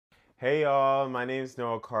Hey y'all, my name's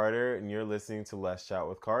Noah Carter, and you're listening to Let's Chat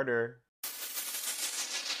with Carter.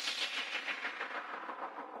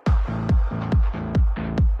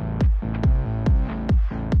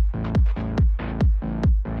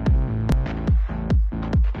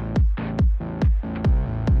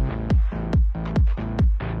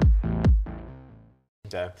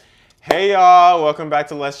 Hey y'all, welcome back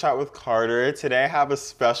to Let's Chat with Carter. Today I have a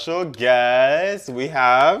special guest. We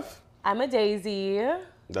have... I'm Adaeze.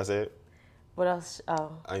 That's it? What else?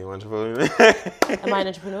 Oh. Are you an entrepreneur? Am I an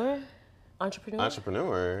entrepreneur?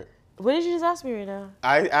 Entrepreneur? What did you just ask me right now?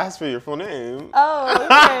 I asked for your full name. Oh,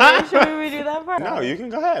 okay. Should we redo that part? No, you can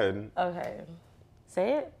go ahead. Okay.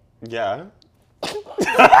 Say it? Yeah.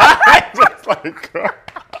 Just like...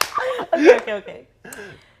 Okay.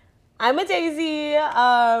 I'm Adaeze.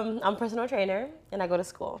 I'm a personal trainer, and I go to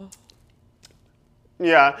school.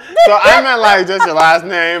 Yeah. So I meant like just your last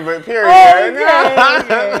name, but period. Okay.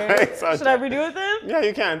 Should I redo it then? Yeah,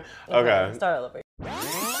 you can. Okay. Start all over.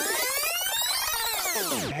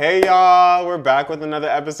 Hey y'all, we're back with another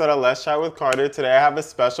episode of Let's Chat with Carter. Today I have a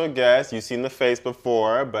special guest. You've seen the face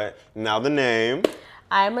before, but now the name.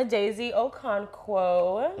 I'm Adaeze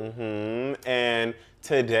Okonkwo. And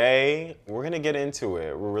today we're gonna get into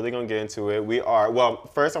it. We're really gonna get into it. Well,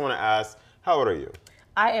 first I wanna ask, how old are you?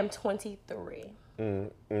 I am 23.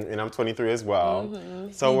 And I'm 23 as well.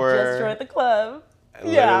 So Just joined the club.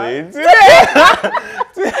 Literally.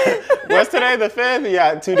 What's today, the 5th?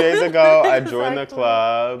 Yeah, 2 days ago I joined the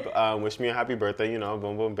club. Wish me a happy birthday,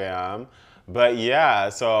 boom, boom, bam. But yeah,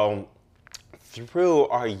 so through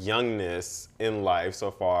our youngness in life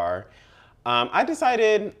so far, I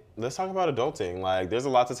decided, let's talk about adulting. Like, there's a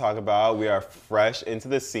lot to talk about. We are fresh into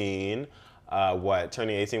the scene.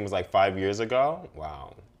 Turning 18 was like 5 years ago?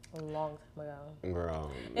 Wow. A long time ago.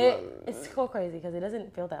 Girl. It's so crazy because it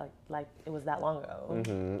doesn't feel that like it was that long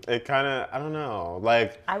ago. It kind of, I don't know,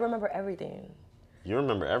 like... I remember everything. You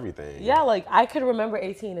remember everything? Yeah, like I could remember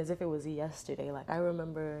 18 as if it was yesterday. Like I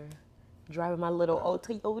remember driving my little old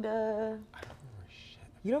Toyota. I don't remember shit.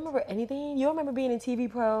 You don't remember anything? You don't remember being in TV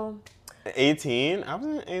Pro? 18? I was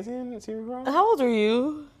in 18 in TV Pro? How old are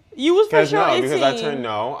you? You was for sure 18. Because I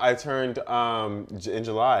turned in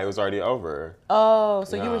July. It was already over. Oh,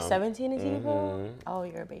 so you were 17 in TV Pro? Oh,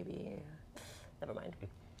 you're a baby. Never mind.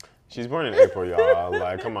 She's born in April, y'all.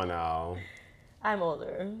 Like, come on now. I'm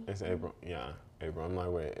older. It's April. Yeah, April. I'm like,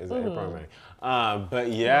 wait, is it April or May?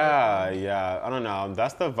 But yeah. I don't know.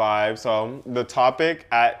 That's the vibe. So the topic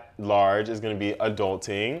at large is going to be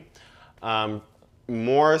adulting.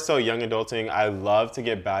 More so young adulting. I love to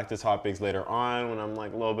get back to topics later on when I'm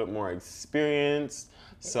like a little bit more experienced.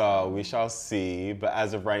 So we shall see. But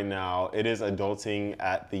as of right now, it is adulting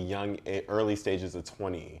at the early stages of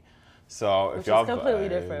 20. So Which is completely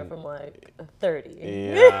different from like 30.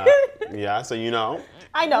 Yeah. So you know.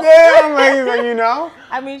 I know. Yeah, like, you know.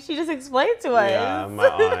 I mean, she just explained to us. Yeah, my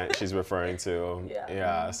aunt. She's referring to.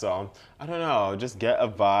 Yeah. So I don't know. Just get a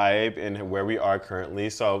vibe in where we are currently.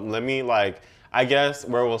 So let me I guess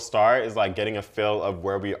where we'll start is like getting a feel of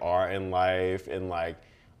where we are in life and like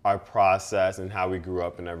our process and how we grew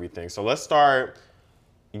up and everything. So let's start.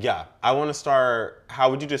 Yeah, I want to start. How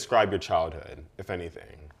would you describe your childhood, if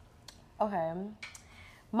anything? Okay.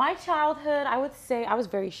 My childhood, I would say I was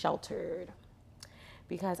very sheltered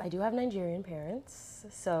because I do have Nigerian parents.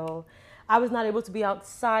 So I was not able to be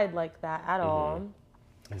outside like that at all.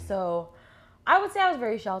 So I would say I was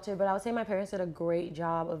very sheltered, but I would say my parents did a great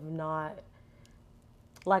job of not...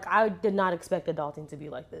 Like, I did not expect adulting to be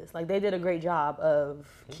like this. Like, they did a great job of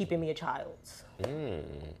keeping me a child. I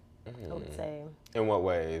would say. In what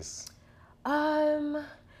ways?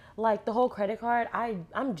 Like, the whole credit card,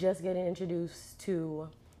 I'm just getting introduced to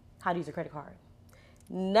how to use a credit card.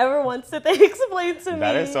 Never once did they explain to me.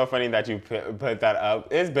 That is so funny that you put that up.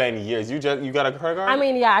 It's been years. You got a credit card? I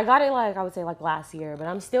mean, yeah, I got it, like, I would say, like, last year. But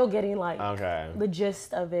I'm still getting, like, the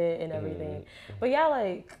gist of it and everything. But, yeah,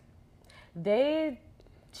 like, they...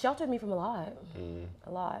 sheltered me from a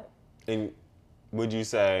lot. And would you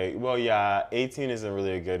say, well, yeah, 18 isn't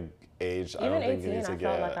really a good age. Even I don't think 18, you need to I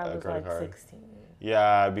get felt like I a was credit like card. 16.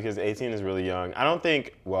 Yeah, because 18 is really young. I don't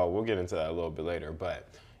think, well, we'll get into that a little bit later, but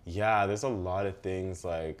yeah, there's a lot of things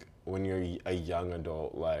like when you're a young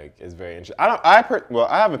adult, like it's very interesting. I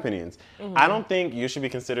have opinions. I don't think you should be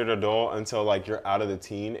considered adult until like you're out of the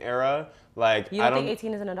teen era. Like, You don't think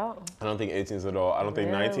 18 is an adult? I don't think 18 is adult. I don't think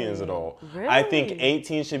 19 is adult. Really? I think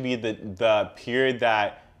 18 should be the period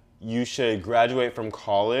that you should graduate from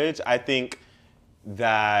college. I think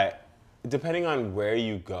that depending on where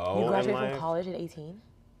you go You in graduate life, from college at 18?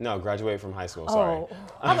 No, graduate from high school, sorry. Oh.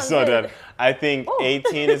 I'm so dead. I think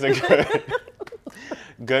 18 is a good...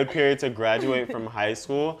 good period to graduate from high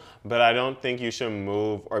school, but I don't think you should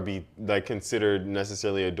move or be like considered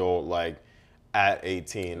necessarily adult like at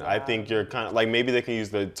 18. Yeah. I think you're kind of like maybe they can use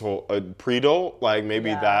the pre-adult, like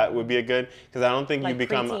maybe that would be a good, because I don't think like you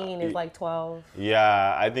become preteen is like 12.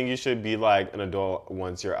 Yeah, I think you should be like an adult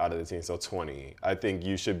once you're out of the teen, so 20. I think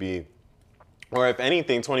you should be, or if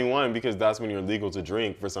anything, 21, because that's when you're legal to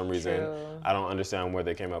drink for some reason. True. I don't understand where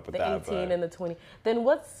they came up with that. The 18 and the 20. Then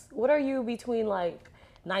what are you between like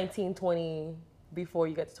 19, 20 before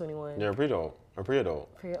you get to 21? You're a pre-adult.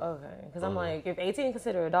 Okay, because I'm like, if 18 is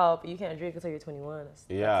considered adult, but you can't drink until you're 21.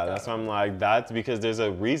 That's why I'm like, that's because there's a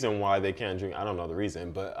reason why they can't drink. I don't know the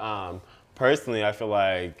reason, but personally, I feel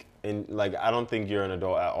like, I don't think you're an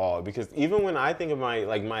adult at all, because even when I think of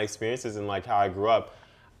my experiences and like how I grew up,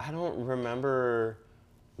 I don't remember,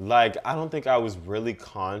 I don't think I was really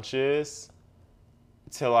conscious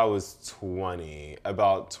till I was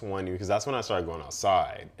about 20, because that's when I started going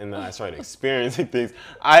outside, and then I started experiencing things.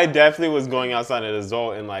 I definitely was going outside as an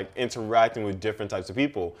adult and interacting with different types of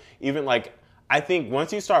people. Even I think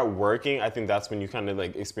once you start working, I think that's when you kind of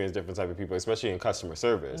experience different types of people, especially in customer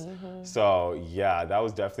service. Mm-hmm. So yeah, that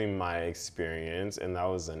was definitely my experience, and that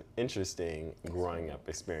was an interesting growing up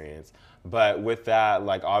experience. But with that,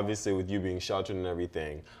 obviously with you being sheltered and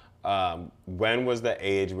everything, when was the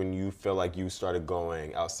age when you feel like you started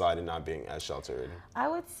going outside and not being as sheltered? I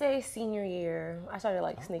would say senior year. I started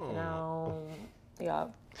sneaking out. Yeah,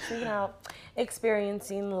 sneaking out,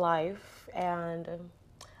 experiencing life, and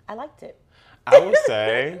I liked it. I would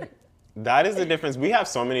say that is the difference. We have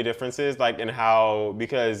so many differences, in how,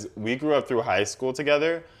 because we grew up through high school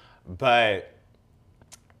together, but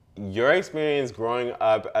your experience growing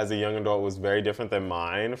up as a young adult was very different than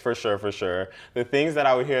mine, for sure, for sure. The things that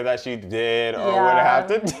I would hear that she did or would have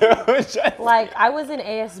to do. I was in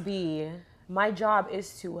ASB. My job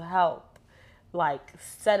is to help,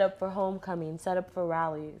 set up for homecoming, set up for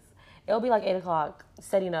rallies. It'll be 8 o'clock,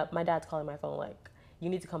 setting up. My dad's calling my phone, you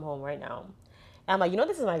need to come home right now. And I'm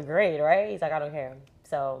this is my grade, right? He's I don't care.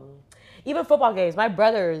 So even football games, my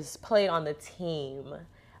brothers played on the team.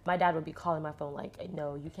 My dad would be calling my phone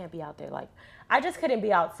no, you can't be out there. I just couldn't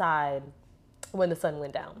be outside when the sun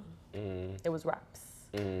went down. Mm. It was wraps.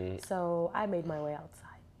 Mm. So I made my way outside.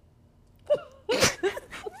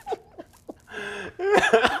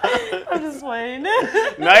 I'm just playing. No,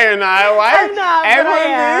 you're not. Why? I'm not, but I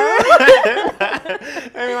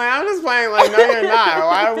am. I'm just playing. No, you're not.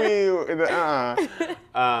 Why are we?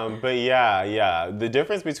 But yeah. The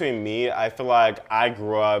difference between me, I feel like I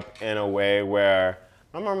grew up in a way where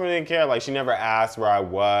my mom really didn't care. She never asked where I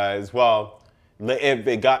was. Well, if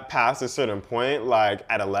it got past a certain point,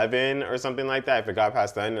 at 11 or something like that, if it got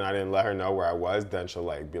past then and I didn't let her know where I was, then she'll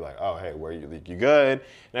be oh, hey, where you you good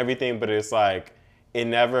and everything. But it's it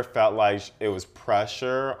never felt like it was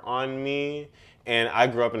pressure on me. And I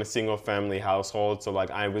grew up in a single family household, so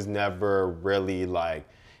I was never really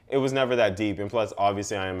it was never that deep. And plus,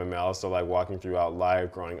 obviously, I am a male, so walking throughout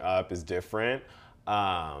life, growing up is different.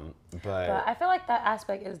 But I feel like that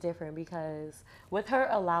aspect is different, because with her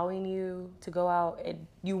allowing you to go out,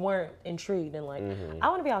 you weren't intrigued and I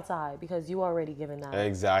want to be outside, because you already given that.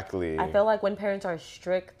 Exactly. I feel like when parents are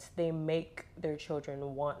strict, they make their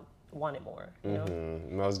children want it more. You know?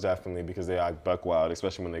 Most definitely, because they buck wild,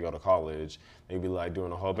 especially when they go to college. They be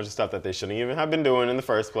doing a whole bunch of stuff that they shouldn't even have been doing in the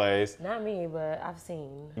first place. Not me, but I've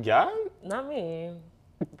seen. Yeah? Not me,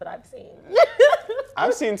 but I've seen.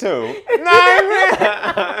 I've seen too.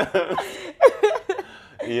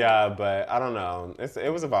 Yeah, but I don't know. It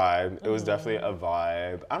was a vibe. It was definitely a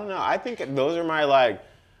vibe. I don't know. I think those are my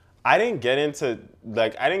I didn't get into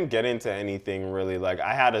anything really.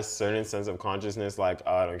 I had a certain sense of consciousness. Oh,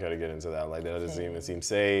 I don't care to get into that. That doesn't even seem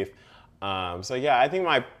safe. So yeah, I think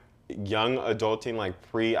my young adulting,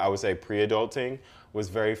 I would say pre-adulting, was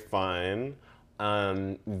very fun.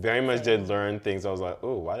 Very much did learn things. I was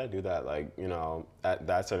oh, why did I do that? At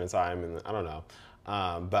that certain time, and I don't know.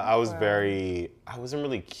 But I wasn't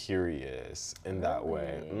really curious in that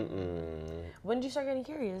way. When did you start getting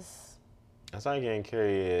curious? I started getting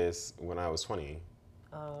curious when I was 20.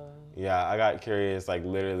 Yeah, I got curious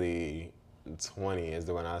literally 20 is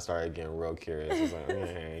when I started getting real curious. I was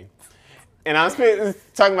okay. And I'm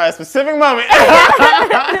talking about a specific moment.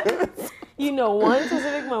 One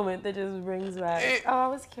specific moment that just brings back. Oh, I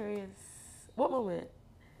was curious. What moment?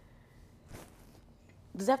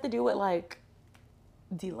 Does it have to do with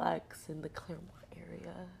Deluxe in the Claremont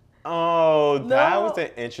area? Oh, that was an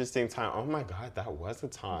interesting time. Oh my God, that was the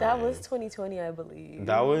time. That was 2020, I believe.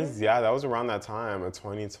 That was around that time of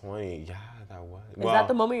 2020. Yeah, that was. Is that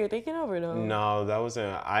the moment you're thinking of, or no? No, that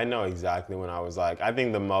wasn't. I know exactly when I was I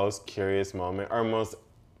think the most curious moment, or most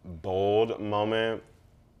bold moment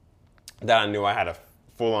that I knew I had a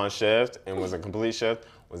full-on shift and was a complete shift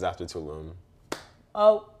was after Tulum.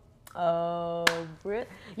 Oh,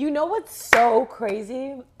 you know what's so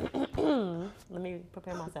crazy? Let me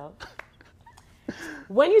prepare myself.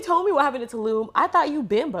 When you told me what happened to Tulum, I thought you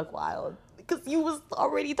been buck wild because you was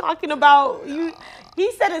already talking about you.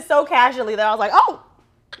 He said it so casually that I was like, oh,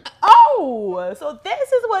 so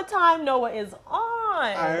this is what time Noah is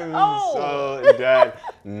on. I'm so dead.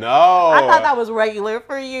 No. I thought that was regular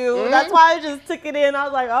for you. That's why I just took it in. I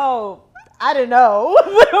was like, oh, I didn't know.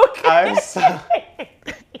 But okay. I'm so...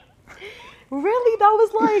 Really? That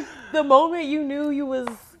was like the moment you knew you was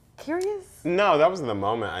curious? No, that wasn't the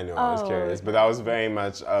moment I knew I was curious, but that was very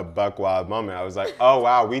much a buck wild moment. I was like, oh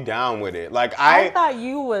wow, we down with it. Like I thought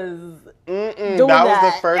you was that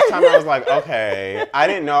was the first time I was like, okay. I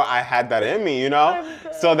didn't know I had that in me, you know?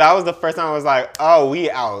 So that was the first time I was like, oh,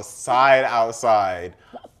 we outside.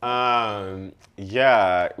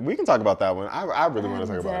 Yeah, we can talk about that one. I really want to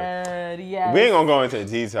talk about it. Yes. We ain't gonna go into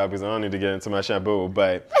detail because I don't need to get into my shampoo,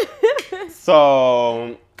 but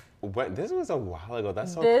so this was a while ago.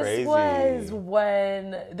 That's so crazy.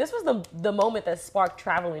 This was the moment that sparked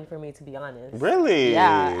traveling for me, to be honest. Really?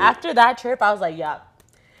 Yeah. After that trip, I was like, yeah.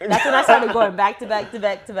 That's when I started going back to back.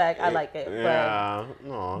 I like it. Yeah.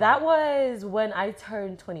 But that was when I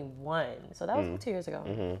turned 21. So that was 2 years ago.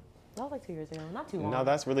 Mm-hmm. That was like 2 years ago. Not too long. No,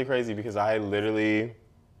 that's really crazy because I literally...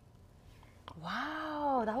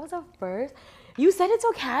 Wow, that was a first. You said it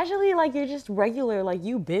so casually, like you're just regular, like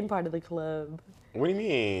you've been part of the club. What do you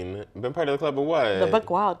mean? Been part of the club of what? The Buck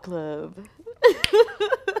Wild Club.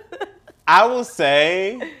 I will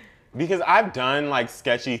say, because I've done like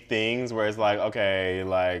sketchy things where it's like, okay,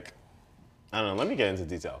 like, I don't know, let me get into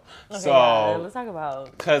detail. Okay, so, yeah, let's talk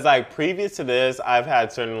about. Because like previous to this, I've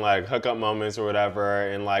had certain like hookup moments or whatever,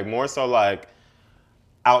 and like more so like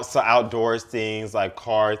outdoors things, like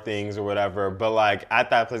car things or whatever. But like at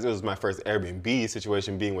that place, it was my first Airbnb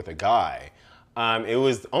situation being with a guy. It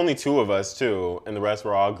was only 2 of us too, and the rest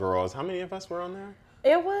were all girls. How many of us were on there?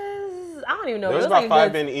 It was, I don't even know. There was about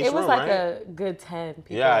like 5 in each room, It was like right? a good 10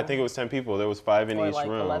 people. Yeah, I think it was 10 people. There was 5 in each like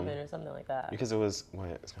room. 11 or something like that. Because it was,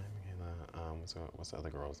 what's the other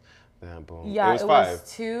girls? Then boom. Yeah, it was 5. It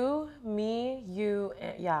was 2, me, you,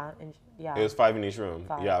 and yeah. It was 5 in each room.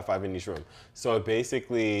 5. Yeah, 5 in each room. So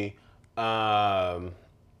basically, yeah.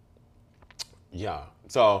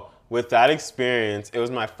 So with that experience, it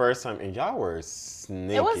was my first time, and y'all were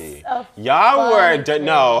sneaky. It was y'all were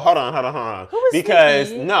no. Hold on. Who was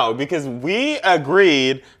sneaky? Because we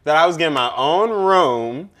agreed that I was getting my own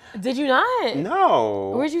room. Did you not?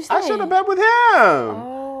 No. Where'd you stay? I should have been with him.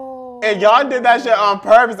 Oh. And y'all did that shit on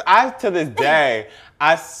purpose. To this day,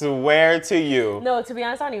 I swear to you. No, to be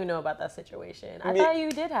honest, I don't even know about that situation. I thought you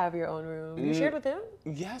did have your own room. You shared with him?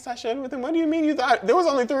 Yes, I shared with him. What do you mean you thought? There was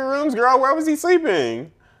only 3 rooms, girl. Where was he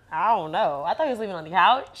sleeping? I don't know. I thought he was sleeping on the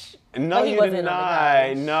couch. No, he you wasn't did on the not.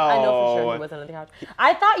 couch. No. I know for sure he wasn't on the couch.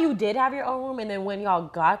 I thought you did have your own room, and then when y'all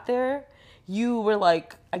got there, you were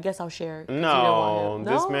like, I guess I'll share. No,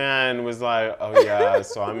 this man was like, oh yeah,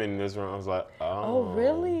 so I'm in this room. I was like, oh. Oh,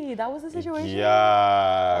 really? That was the situation?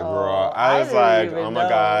 Yeah, girl. I was like, oh my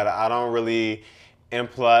God, I don't really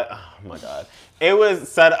imply. Oh my God. It was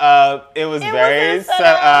set up. It was very set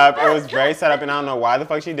up. It was very set up, and I don't know why the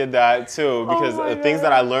fuck she did that too. Because the things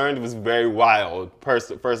that I learned was very wild. First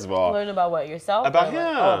of all, learn about what, yourself? About him.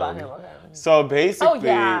 Oh, about him. Okay. So basically,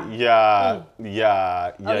 yeah.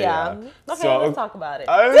 Okay, let's talk about it.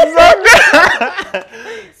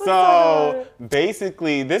 So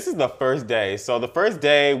basically, this is the first day. So the first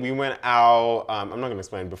day we went out. I'm not gonna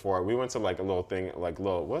explain before. We went to like a little thing, like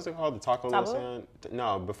little. What's it called? The taco stand?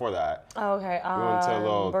 No, before that. Oh, okay. We went to a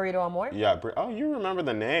little Burrito and More. Yeah. Oh, you remember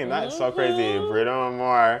the name? That's so crazy. Burrito and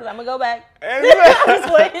More. I'm gonna go back. I'm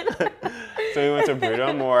just waiting. So we went to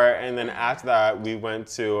Burrito and More, and then after that we went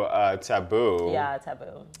to Taboo. Yeah,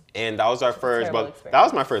 Taboo. And that was our first, but that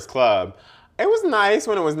was my first club. It was nice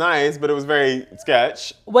when it was nice, but it was very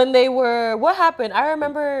sketch. When they were, what happened? I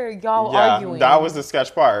remember y'all arguing. Yeah, that was the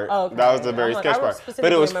sketch part. Oh, okay. That was the very sketch part.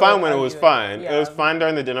 But it was fun when it was fun. Yeah. It was fun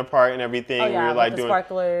during the dinner part and everything. Oh, yeah, we were like doing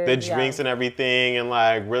sparklers, the drinks and everything, and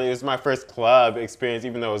like really, it was my first club experience,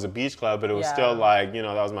 even though it was a beach club. But it was still like, you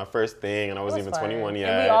know, that was my first thing, and I wasn't even 21 yet.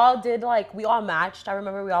 And we all did we all matched. I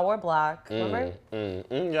remember we all wore black. Remember?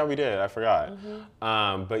 Yeah, we did. I forgot.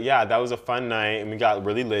 But yeah, that was a fun night, and we got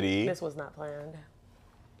really litty. This was not planned.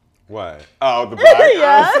 What? Oh, the black.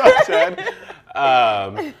 Yeah.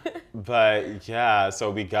 But yeah,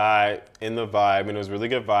 so we got in the vibe, and it was a really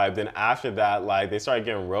good vibe. Then after that, like they started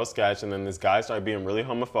getting real sketch, and then this guy started being really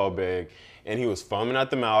homophobic, and he was foaming at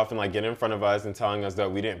the mouth and like getting in front of us and telling us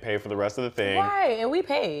that we didn't pay for the rest of the thing. Right, and we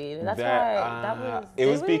paid. That's why that was. It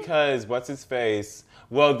was because what's his face?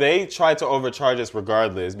 Well, they tried to overcharge us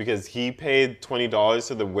regardless because he paid $20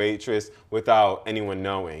 to the waitress without anyone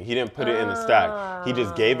knowing. He didn't put it in the stack. He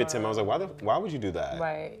just gave it to him. I was like, why would you do that?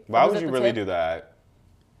 Right. Why would you really do that?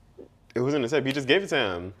 It was in the tip. He just gave it to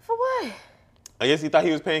him. For what? I guess he thought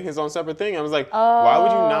he was paying his own separate thing. I was like, why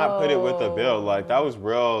would you not put it with the bill? Like, that was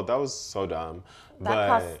real. That was so dumb. That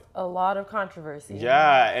caused a lot of controversy.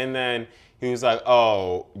 Yeah, and then he was like,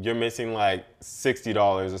 oh, you're missing like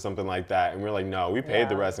 $60 or something like that. And we're like, no, we paid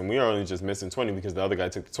the rest, and we are only just missing 20 because the other guy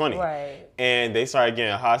took the 20. Right. And they started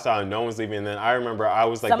getting hostile, and no one's leaving. And then I remember I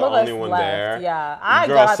was like the only one there. Yeah, I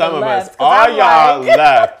Girl, got some of left, us, all y'all like,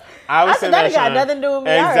 left. I was sitting there got nothing to do with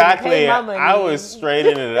me. Exactly. I was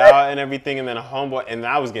straightening it out and everything, and then a homeboy, and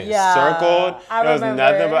I was getting circled. There was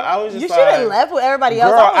nothing, but I was just you should have left with everybody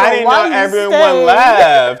else. Girl, I didn't know everyone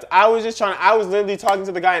left. I was just trying. I was literally talking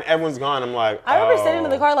to the guy, and everyone's gone. I'm like, I remember sitting in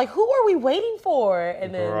the car, like, who are we waiting for?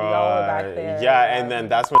 And then y'all were back there. Yeah, and then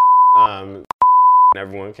that's when and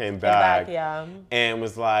everyone came back, and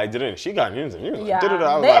was like, she got news. They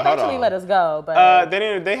eventually let us go, but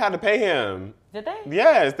they had to pay him. Did they?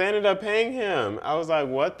 Yes, they ended up paying him. I was like,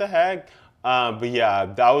 what the heck? But yeah,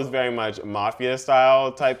 that was very much mafia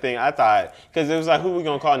style type thing. I thought, because it was like, who are we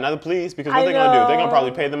gonna call? Not the police? Because what they gonna do? They're gonna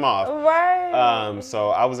probably pay them off. Right.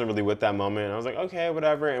 So I wasn't really with that moment. I was like, okay,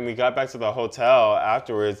 whatever. And we got back to the hotel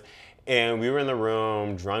afterwards. And we were in the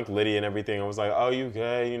room, drunk Liddy and everything. I was like, oh, you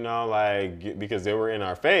good? You know, like, because they were in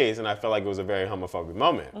our face. And I felt like it was a very homophobic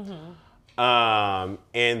moment.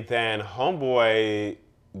 And then homeboy,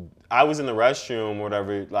 I was in the restroom or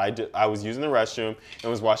whatever. I was using the restroom and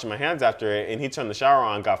was washing my hands after it. And he turned the shower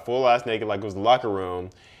on, got full ass naked like it was the locker room,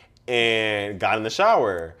 and got in the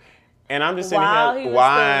shower. And I'm just sitting here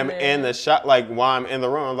while I'm in the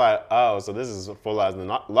room. I'm like, oh, so this is full as in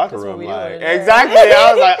the locker room. Like, exactly.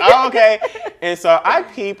 I was like, oh, okay. And so I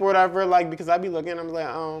peep or whatever, like, because I be looking. I'm like,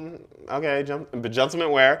 okay,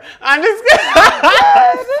 gentleman wear. I'm just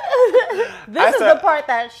This is the part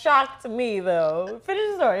that shocked me, though. Finish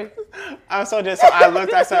the story. So I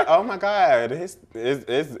looked. I said, oh my god, it's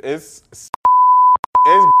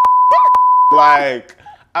like.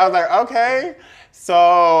 I was like, okay. So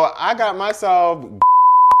I got myself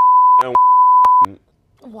and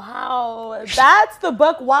wow, that's the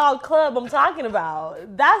Buck Wild Club I'm talking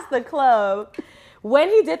about. That's the club. When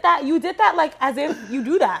he did that, you did that like as if you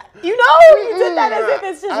do that. You know, you did that as if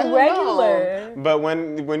it's just regular. But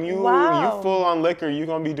when you full on liquor, you're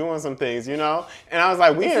gonna be doing some things, you know. And I was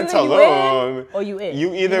like, we in Tulum. Or you in.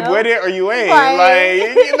 You either with it or you ain't. Right.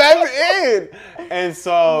 Like that's it. And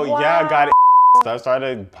so I got it. Stuff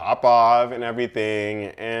started to pop off and everything,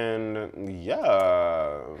 and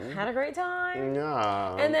had a great time.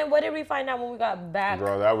 Yeah. And then what did we find out when we got back?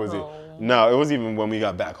 Girl, that was it. No, it wasn't even when we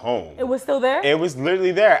got back home. It was still there? It was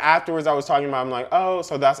literally there. Afterwards, I was talking about. I'm like, oh,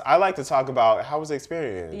 so I like to talk about how was the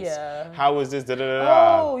experience. Yeah. How was this? Da da da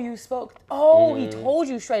da. Oh, you spoke. Oh, he told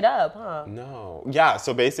you straight up, huh? No. Yeah.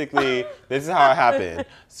 So basically, this is how it happened.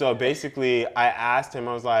 So basically, I asked him.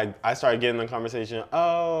 I was like, I started getting the conversation.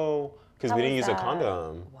 Oh. Because we didn't use a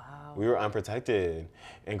condom. Wow. We were unprotected.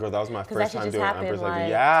 And girl, that was my first time doing unprotected.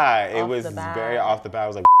 Like, it was very off the bat. I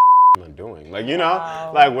was like, what am I doing? Like, you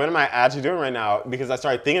know, like what am I actually doing right now? Because I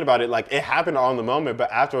started thinking about it. Like it happened all in the moment,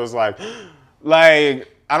 but afterwards, like,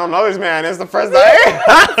 I don't know this man. It's the first day.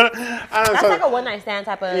 That's like a one night stand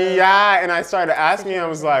type of. Yeah, and I started asking him. I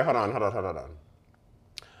was like, hold on.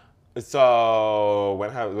 So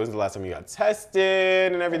when was the last time you got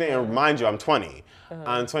tested and everything? And mind you, I'm 20.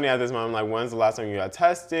 I'm 20 at this moment. I'm like, when's the last time you got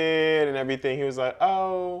tested and everything? He was like,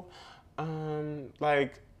 oh,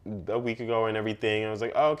 like a week ago and everything. And I was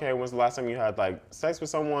like, oh, okay, when's the last time you had like sex with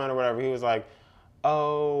someone or whatever? He was like,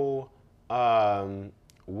 oh,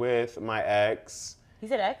 with my ex. He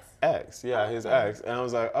said ex? Ex, yeah, his ex. And I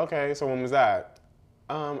was like, okay, so when was that?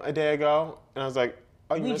 A day ago. And I was like,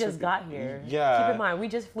 oh, we just got here. Yeah. Keep in mind, we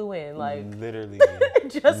just flew in. Like literally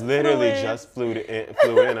just flew in.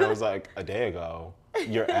 I was like, a day ago.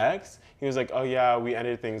 Your ex? He was like, oh yeah, we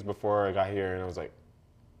ended things before I got here. And I was like,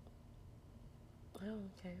 oh,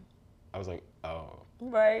 okay. I was like, oh.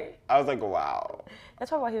 Right. I was like, wow. That's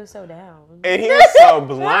probably why he was so down. And he was so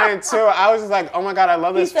blind too. I was just like, oh my God, I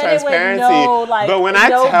love this transparency. But when I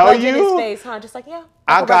tell you, face, huh? Just like, yeah.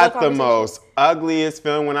 I got the most ugliest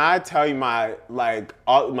feeling when I tell you my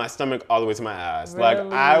stomach all the way to my ass. Really? Like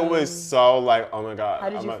I was so like, oh my God. How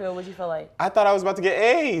did you feel? What did you feel like? I thought I was about to get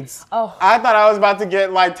AIDS. Oh. I thought I was about to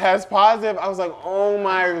get like test positive. I was like, oh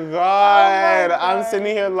my God. I'm sitting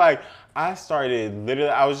here like, I started literally,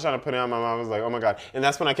 I was just trying to put it on my mom. I was like, oh my God. And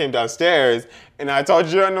that's when I came downstairs and I told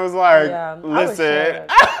you and I was like, listen.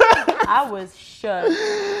 I was shook.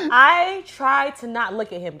 I tried to not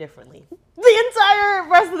look at him differently the entire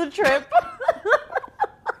rest of the trip.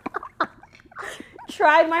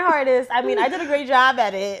 Tried my hardest. I mean, I did a great job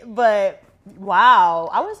at it, but wow,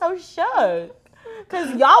 I was so shook. Because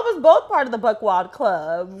y'all was both part of the Buckwild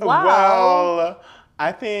Club. Wow. Well,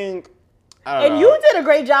 I think, I don't know. You did a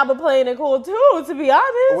great job of playing it cool too, to be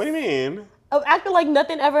honest. What do you mean? Of acting like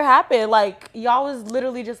nothing ever happened. Like, y'all was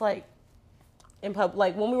literally just like, in pub,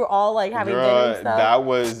 like when we were all like having dinner and stuff. That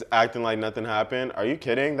was acting like nothing happened. Are you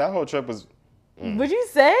kidding? That whole trip was. Would you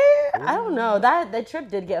say? I don't know. That trip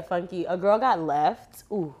did get funky. A girl got left.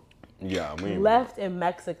 Ooh. Yeah, left in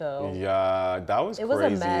Mexico. Yeah, that was crazy. Was a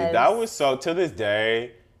mess. That was so to this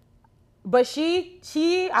day. But she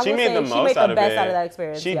made the best out of that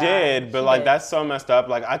experience. She did, but like that's so messed up.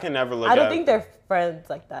 Like I can never look. I don't think they're friends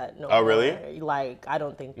like that. No. Oh really? Like I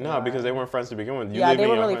don't think. No, because they weren't friends to begin with. They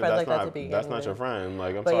weren't really friends like that to begin with. That's not your friend.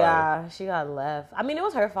 Like I'm sorry. But yeah, she got left. I mean, it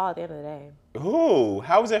was her fault at the end of the day. Who?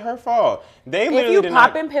 How was it her fault? They literally if you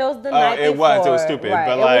popping pills the night before. It was stupid. Right.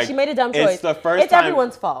 But like, she made a dumb choice. It's the first time. It's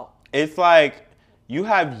everyone's fault. It's like you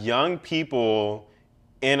have young people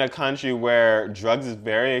in a country where drugs is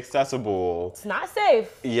very accessible. It's not safe.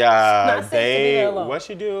 Yeah, it's not safe to be there alone. What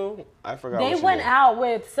she do? I forgot. They went out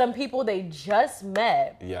with some people they just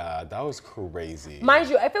met. Yeah, that was crazy. Mind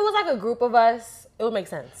you, if it was like a group of us, it would make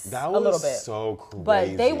sense. That was a little bit. So crazy.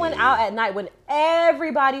 But they went out at night when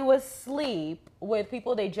everybody was asleep with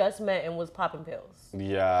people they just met and was popping pills.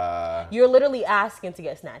 Yeah. You're literally asking to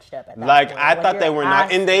get snatched up at that point. I thought they were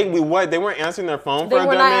not, and they weren't answering their phone for a good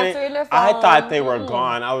minute. They were not answering their phone. I thought they were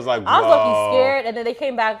gone. I was like, whoa. I was lucky scared, and then they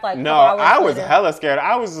came back like. No, I was hella scared.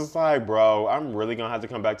 I was just like, bro, I'm really gonna have to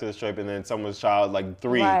come back to this trip, and then someone's child, like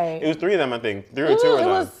 3. Right. It was 3 of them, I think, 3 or 2 of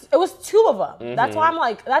them. It was 2 of them. Mm-hmm. That's why I'm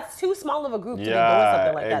like, that's too small of a group to be doing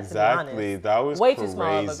something like that. Exactly. To be honest, that was way crazy. Too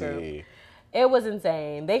small of a group. It was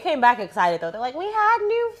insane. They came back excited though. They're like, we had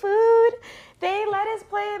new food. They let us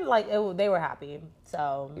play. Like they were happy.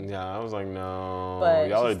 So yeah, I was like, no. But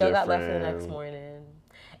y'all she are still different. got left for the next morning.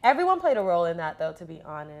 Everyone played a role in that though. To be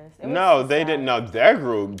honest, no, they didn't. No, their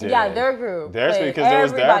group did. Yeah, their group. Theirs because there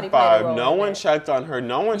was their 5. No one checked on her.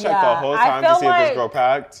 No one checked the whole time to see if this girl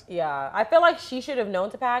packed. Yeah, I feel like she should have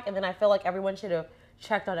known to pack, and then I feel like everyone should have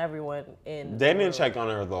checked on everyone in. They didn't check on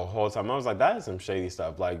her the whole time. I was like, that is some shady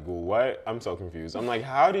stuff. Like, what? I'm so confused. I'm like,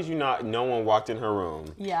 how did you not? No one walked in her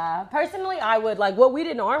room. Yeah, personally, I would like what we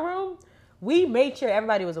did in our room. We made sure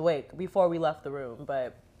everybody was awake before we left the room,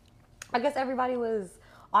 but I guess everybody was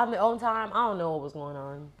on their own time. I don't know what was going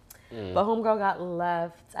on. But homegirl got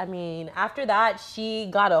left. I mean, after that, she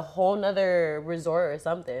got a whole nother resort or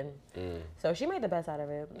something. So she made the best out of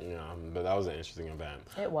it. Yeah, but that was an interesting event.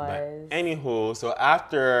 It was. But anywho, so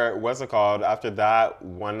after, after that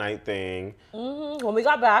one night thing. When we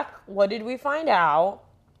got back, what did we find out?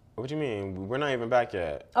 What do you mean? We're not even back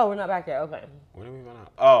yet. Oh, we're not back yet. Okay. When did we find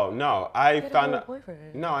out? Oh no, I found out.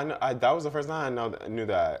 Boyfriend. No, I know. That was the first time I knew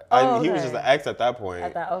that. Okay. He was just an ex at that point.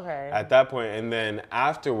 Okay. At that point, and then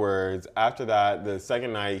after that, the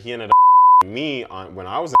second night, he ended up me on when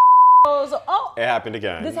I was. It happened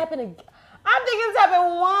again. This happened again. I'm thinking this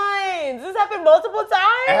happened once. This happened multiple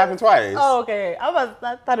times? It happened twice. Oh, okay.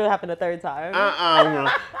 I thought it happened a third time.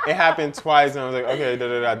 It happened twice, and I was like, okay,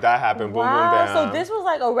 that happened. Boom, boom, bam. So this was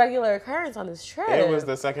like a regular occurrence on this trip. It was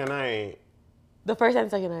the second night. The first and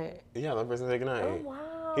second night? Yeah, the first and second night. Oh,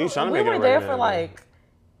 wow. He was trying to make it We were there for like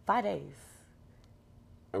 5 days.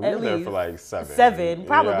 We were there for like 7. 7,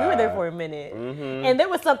 probably. Yeah. We were there for a minute. And there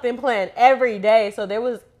was something planned every day. So there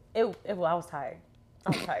was, I was tired.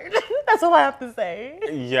 I'm tired. That's all I have to say.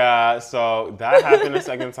 Yeah, so that happened a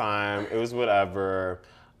second time. It was whatever.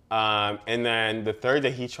 And then the third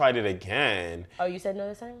day, he tried it again. Oh, you said no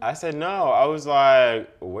this time? I said no. I was like,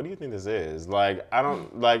 what do you think this is? Like,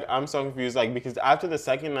 I'm so confused. Like, because after the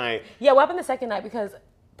second night. Yeah, what happened the second night? Because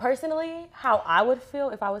personally, how I would feel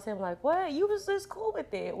if I was him, like, what? You was just cool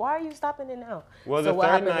with it. Why are you stopping it now? Well, the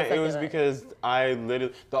third night, it was because I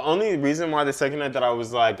literally, the only reason why the second night that I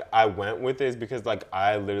was like, I went with it is because like,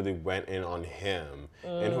 I literally went in on him.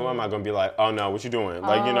 And who am I going to be like, oh no, what you doing?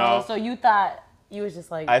 Like, you know. So you thought, you was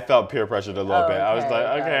just like. I felt peer pressured a little bit. I was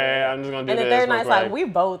like, okay, I'm just going to do this. And the third night's like, we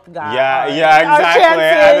both got Yeah, exactly.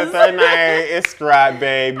 At the third night, it's scrap,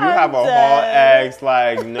 babe. You have a whole ex.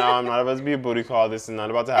 Like, no, I'm not about to be a booty call. This is not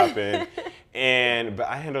about to happen. But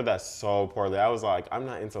I handled that so poorly. I was like, I'm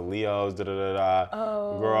not into Leos,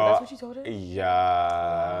 Oh, girl. That's what you told her?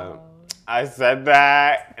 Yeah. Wow. I said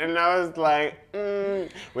that, and I was like,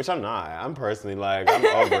 which I'm not. I'm personally like, I'm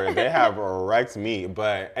over it. They have wrecked me.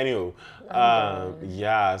 But anyway,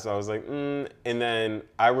 yeah, so I was like, and then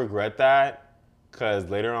I regret that because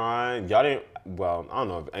later on, y'all didn't, well, I don't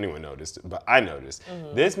know if anyone noticed, but I noticed.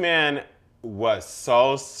 This man was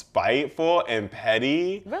so spiteful and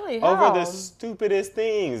petty over the stupidest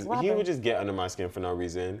things. He would just get under my skin for no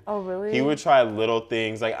reason. Oh, really? He would try little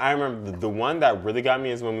things. Like, I remember the one that really got me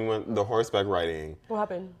is when we went the horseback riding. What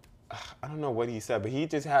happened? I don't know what he said, but he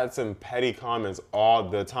just had some petty comments all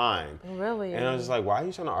the time. Really? And I was just like, why are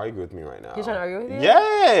you trying to argue with me right now? He's trying to argue with you?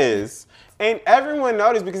 Yes. And everyone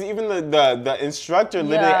noticed because even the instructor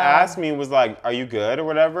literally asked me, was like, are you good or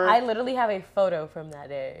whatever? I literally have a photo from that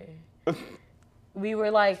day. We were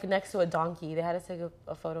like next to a donkey. They had us take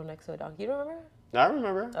a photo next to a donkey. You don't remember? I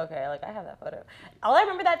remember. Okay, like I have that photo. All I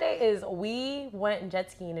remember that day is we went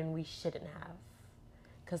jet skiing and we shouldn't have.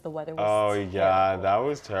 Because the weather was terrible. Yeah, that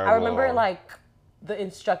was terrible. I remember like the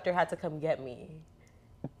instructor had to come get me.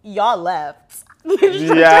 Y'all left.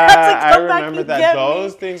 Yeah, I remember that.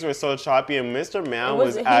 Those things were so choppy, and Mr. Man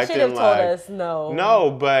was acting like... He should have told us no.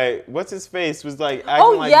 No, but what's his face was like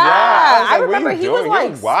acting like, I was remember he was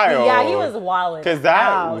like... wild. Yeah, he was wild. Because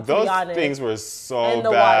those things were so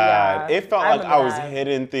bad. It felt like I was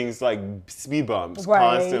hitting things like speed bumps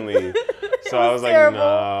constantly. So I was like,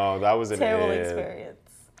 no, that was an terrible experience.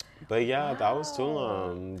 But yeah, that was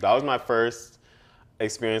Tulum. That was my first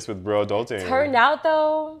experience with real adulting. Turned out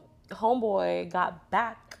though, homeboy got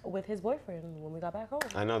back with his boyfriend when we got back home.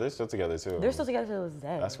 I know, they're still together too. They're still together to this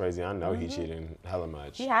day. That's crazy. I know he cheated hella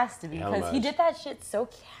much. He has to be because he did that shit so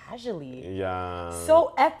casually. Yeah.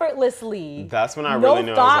 So effortlessly. That's when I really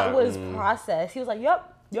knew. No thought was processed. He was like, yep,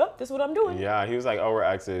 this is what I'm doing. Yeah, he was like, oh, we're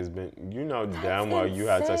exes, but you know damn well you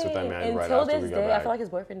had sex with that man right after we got back. Until this day, I feel like his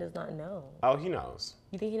boyfriend does not know. Oh, he knows.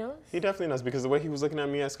 You think he knows? He definitely knows because the way he was looking at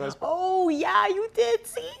me at Sky's. Oh, yeah, you did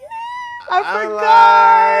see it. I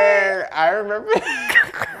forgot. I remember.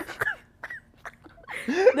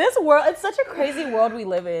 This world, it's such a crazy world we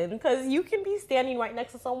live in because you can be standing right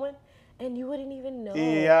next to someone and you wouldn't even know.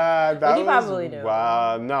 Yeah, that he probably knew.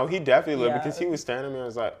 Wow. No, he definitely lived because he was staring at me. I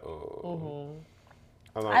was like, oh.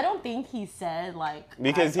 I don't think he said like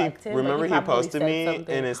because he posted me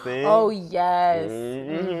in his thing. Oh yes.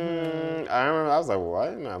 I remember. I was like, why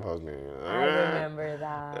didn't I post me? I remember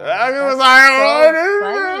that. I was like,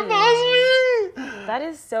 so that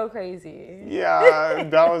is so crazy. Yeah,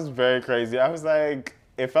 that was very crazy. I was like,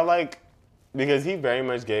 it felt like because he very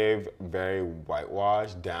much gave very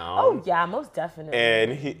whitewashed down. Oh yeah, most definitely.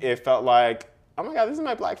 And it felt like, oh my God, this is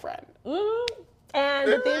my black friend.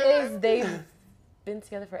 And the thing is, they've been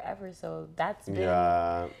together forever, so that's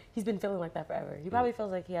been he's been feeling like that forever. He probably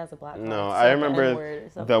feels like he has a black card. No, I remember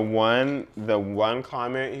the one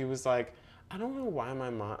comment. He was like, I don't know why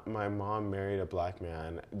my mom married a black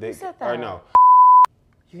man. Who said that? Or no.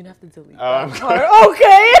 You're gonna have to delete that part.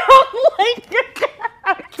 Okay. I'm like, you're gonna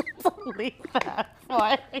have to delete that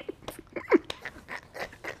part.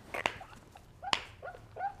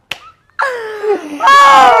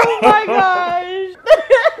 Oh my gosh.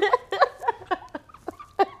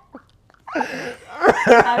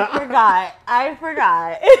 I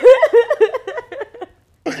forgot.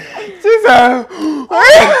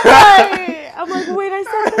 I'm like, wait, I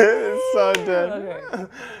said that. So dead. Okay.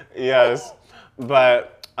 Yes.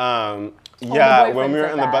 But yeah, when we were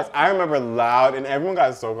in the bus, I remember loud and everyone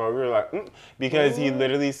got so cold. We were like, because he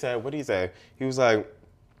literally said, what did he say? He was like,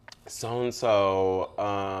 so-and-so,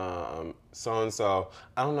 I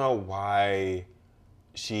don't know why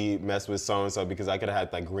she messed with so-and-so because I could have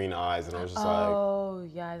had like green eyes and I was just like. Oh,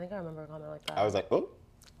 yeah, I think I remember a comment like that. I was like, oh.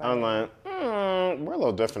 I'm like, we're a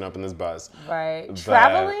little different up in this bus. Right. But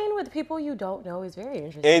traveling with people you don't know is very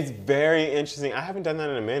interesting. It's very interesting. I haven't done that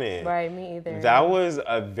in a minute. Right, me either. That was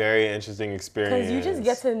a very interesting experience. Because you just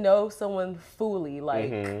get to know someone fully, like.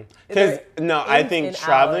 Because, I think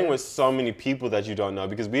traveling with so many people that you don't know,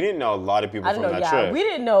 because we didn't know a lot of people from that trip. We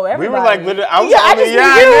didn't know everybody. We were like, literally, exactly.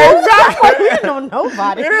 We didn't know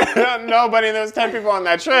nobody. We didn't know nobody. There was 10 people on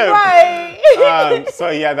that trip. Right. So,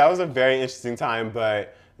 yeah, that was a very interesting time,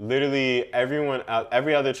 but. Literally,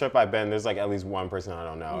 every other trip I've been, there's like at least one person I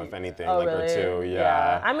don't know, if anything, or two.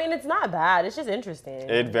 Yeah. I mean, it's not bad. It's just interesting.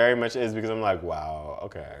 It very much is because I'm like, wow,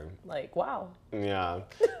 okay. Like, wow. Yeah,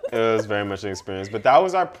 it was very much an experience. But that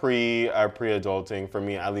was our pre-adulting for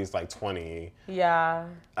me, at least like 20. Yeah.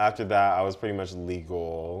 After that, I was pretty much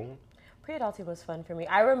legal. Pre-adulting was fun for me.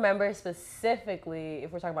 I remember specifically,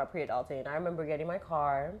 if we're talking about pre-adulting, I remember getting my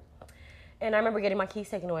car. And I remember getting my keys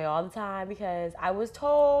taken away all the time because I was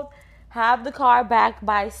told, have the car back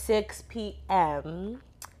by 6 p.m.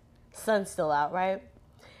 sun's still out, right?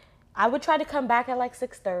 I would try to come back at like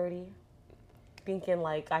 6:30, thinking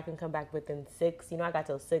like I can come back within 6. You know, I got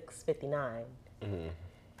till 6:59.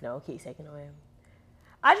 No, keep taking away.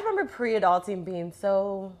 I just remember pre-adulting being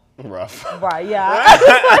so rough. Right,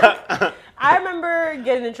 yeah. I remember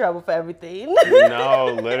getting in trouble for everything.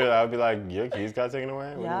 No, literally, I would be like, your keys got taken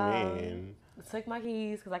away? What do you mean? Took my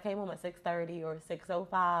keys because I came home at 6:30 or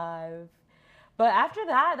 6:05. But after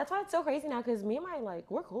that, that's why it's so crazy now because me and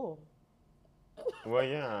we're cool. Well,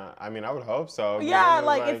 yeah. I mean, I would hope so. Yeah,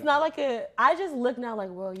 like it's not like I just look now like,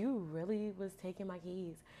 well, you really was taking my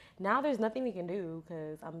keys. Now there's nothing we can do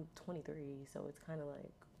because I'm 23, so it's kind of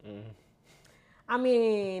like, I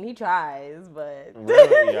mean, he tries, but.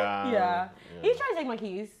 Really? Yeah. He's trying to take my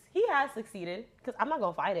keys. He has succeeded because I'm not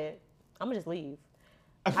going to fight it. I'm going to just leave.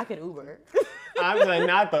 I could Uber. I'm like,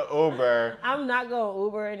 not the Uber. I'm not going to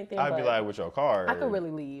Uber or anything. I'd be like, with your car. I could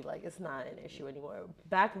really leave. Like, it's not an issue anymore.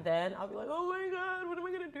 Back then, I'll be like, oh my God, what am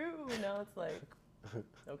I going to do? Now it's like,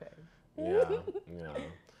 okay.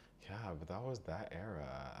 Yeah, but that was that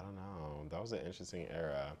era. I don't know. That was an interesting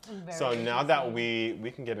era. So now that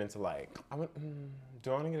we can get into like,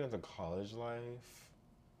 do I want to get into college life?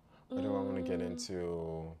 Or do I want to get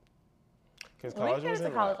into, because college was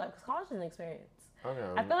college life, because college is an experience. Okay.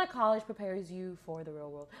 I feel like college prepares you for the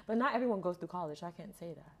real world, but not everyone goes through college. So I can't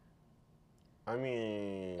say that. I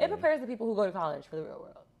mean, it prepares the people who go to college for the real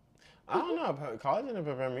world. I don't know. College didn't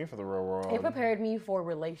prepare me for the real world. It prepared me for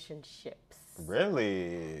relationships.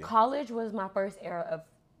 Really? College was my first era of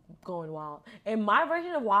going wild, and my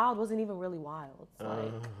version of wild wasn't even really wild.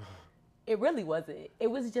 Like, it really wasn't. It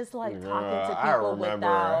was just like talking to people. I remember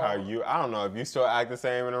without... how you. I don't know if you still act the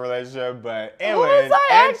same in a relationship, but it what was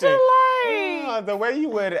acting like? The way you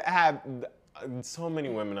would have so many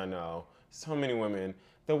women I know, so many women.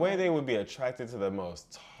 The way they would be attracted to the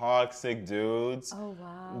most toxic dudes. Oh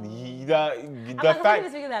wow. The I'm not going to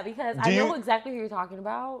speak of that because I know exactly who you're talking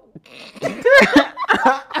about.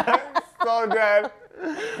 So dead.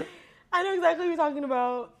 I know exactly who you're talking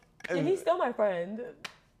about, and he's still my friend.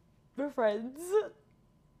 We're friends.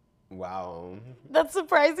 Wow. That's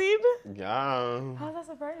surprising. Yeah. How's that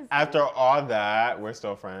surprising? After all that, we're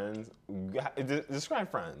still friends. Describe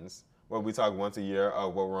friends. Where we talk once a year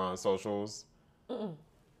of what we're on socials.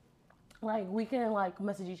 Like, we can, like,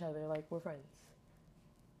 message each other. Like, we're friends.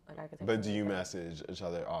 Like, I can text But do you message each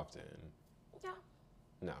other often? Yeah.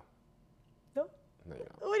 No. No? No, you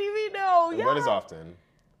don't. What do you mean no? Yeah. What is often?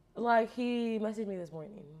 Like, he messaged me this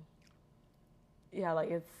morning. Yeah,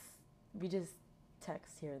 like, we just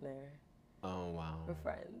text here and there. Oh, wow. We're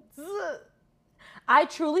friends. I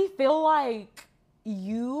truly feel like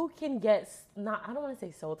you can get, I don't want to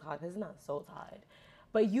say soul tied, because it's not soul tied.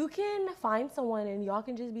 But you can find someone and y'all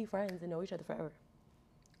can just be friends and know each other forever.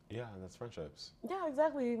 Yeah, that's friendships. Yeah,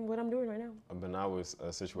 exactly what I'm doing right now. But now was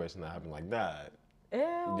a situation that happened like that. Ew.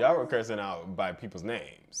 Y'all were cursing out by people's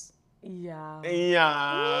names. Yeah.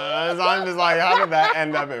 Yeah. So I'm just like, how did that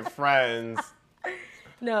end up in friends?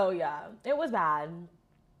 No, yeah. It was bad.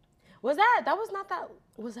 Was that long ago?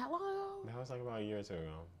 That was like about a year or two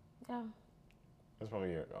ago. Yeah. It was probably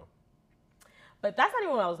a year ago. But that's not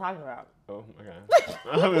even what I was talking about. Oh, okay.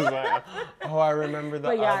 I was like, oh, I remember the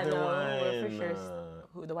other one. For sure.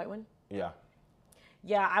 Who, the white one? Yeah.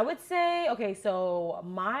 Yeah, I would say, okay, so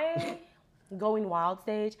my going wild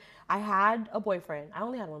stage, I had a boyfriend. I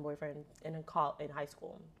only had one boyfriend in high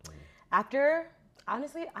school. After,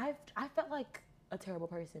 honestly, I felt like a terrible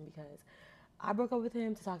person because I broke up with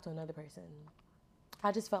him to talk to another person.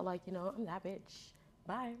 I just felt like, I'm that bitch.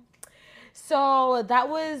 Bye. So that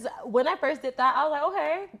was, when I first did that, I was like,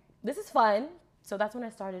 okay, this is fun. So that's when I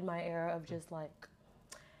started my era of just like,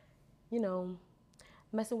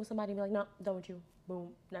 messing with somebody and be like, no, done with you. Boom,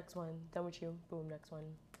 next one. Done with you. Boom, next one.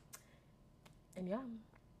 And yeah,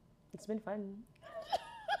 it's been fun.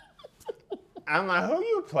 I'm like, who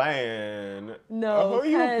you playing? No, who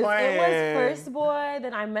you playing? It was first boy,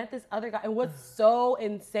 then I met this other guy. And what's so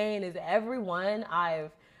insane is everyone I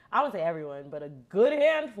wouldn't say everyone, but a good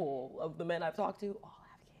handful of the men I've talked to all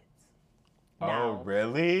have kids. Now, Oh,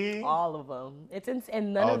 really? all of them. It's insane.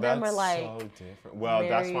 And none of them are like so different. Well,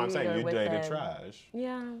 that's what I'm saying. You dated trash.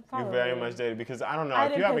 Yeah, probably. You very much dated because I don't know. I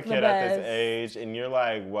If you didn't have a pick the kid at this best. age and you're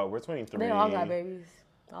like, what, we're 23. They all got babies.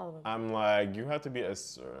 All of them. I'm like, you have to be a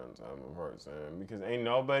certain type of person because ain't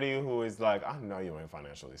nobody who is like, I know you ain't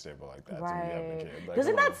financially stable like that. Right. To be having a kid. Like,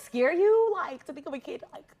 Doesn't that scare you? Like, to think of a kid,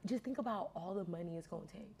 like, just think about all the money it's going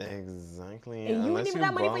to take. Exactly. And you ain't even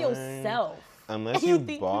that money for yourself. Unless you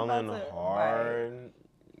balling hard,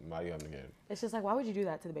 why you having a kid? It's just like, why would you do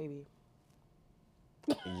that to the baby?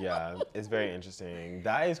 Yeah, it's very interesting.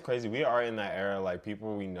 That is crazy. We are in that era. Like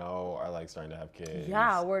people we know are like starting to have kids.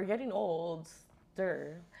 Yeah, we're getting old.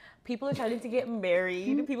 People are starting to get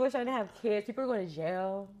married. People are starting to have kids. People are going to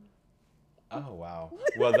jail. Oh wow.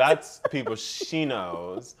 Well, that's people she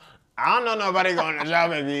knows. I don't know nobody going to jail,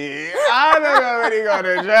 baby. I don't know nobody going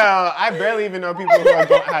to jail. I barely even know people who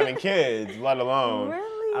are having kids, let alone.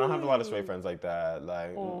 Really? I don't have a lot of straight friends like that.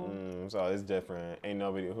 Like, so it's different. Ain't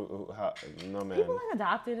nobody no man. People like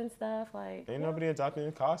adopted and stuff. Like, Ain't nobody adopting.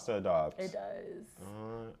 It costs to adopt. It does.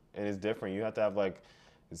 And it's different. You have to have like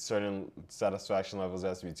certain satisfaction levels. There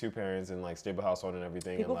has to be two parents and like stable household and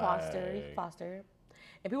everything. People and, foster.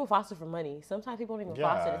 And people foster for money. Sometimes people don't even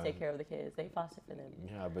foster to take care of the kids. They foster for them.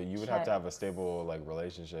 Yeah, but you would have to have a stable like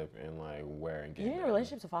relationship and like where and get. You need a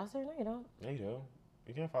relationship to foster? No, you don't. Yeah, you do.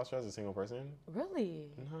 You can't foster as a single person. Really?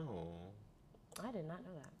 No. I did not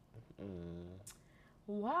know that.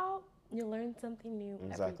 Well, you learn something new.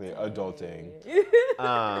 Exactly, every day.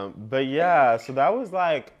 adulting. But yeah, so that was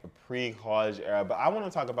like pre-college era. But I want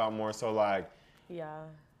to talk about more so like,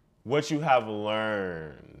 what you have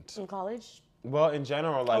learned in college. Well, in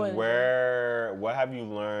general, like what have you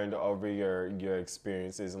learned over your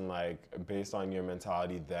experiences and like based on your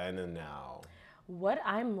mentality then and now? What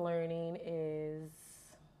I'm learning is,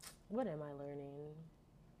 what am I learning?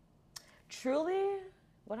 Truly,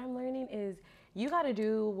 what I'm learning is you got to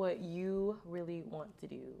do what you really want to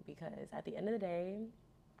do, because at the end of the day,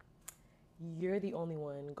 you're the only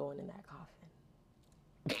one going in that coffin.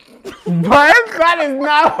 What? That is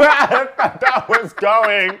not where I thought that was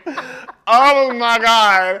going. Oh my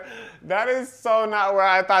God. That is so not where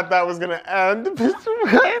I thought that was going to end.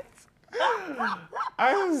 What?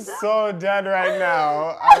 I am so dead right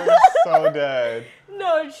now. I'm so dead.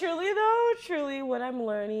 No, truly what I'm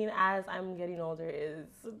learning as I'm getting older is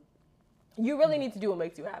you really need to do what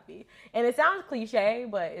makes you happy. And it sounds cliche,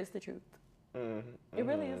 but it's the truth. It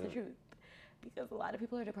really is the truth. Because a lot of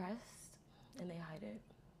people are depressed and they hide it.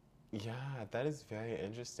 Yeah, that is very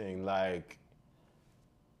interesting. Like,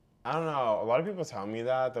 I don't know. A lot of people tell me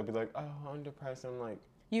that. They'll be like, oh, I'm depressed. I'm like...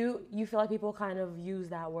 You feel like people kind of use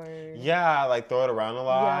that word. Yeah, like throw it around a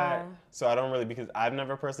lot. Yeah. So I don't really, because I've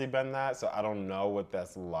never personally been that, so I don't know what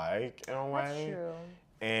that's like in a way. That's true.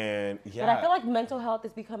 And yeah. But I feel like mental health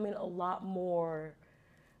is becoming a lot more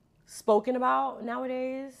spoken about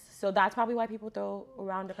nowadays. So that's probably why people throw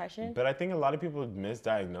around depression. But I think a lot of people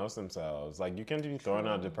misdiagnose themselves. Like, you can't be throwing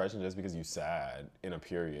out depression just because you're sad in a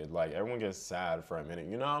period. Like, everyone gets sad for a minute,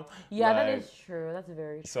 you know? Yeah, like, that is true. That's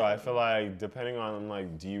very true. So I feel like, depending on,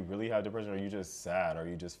 like, do you really have depression, or are you just sad? Or are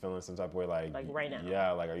you just feeling some type of way, like right now?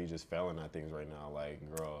 Yeah, like, are you just failing at things right now? Like,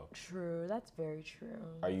 girl. True. That's very true.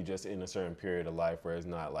 Are you just in a certain period of life where it's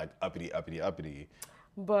not, like, uppity, uppity, uppity?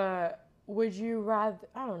 But would you rather...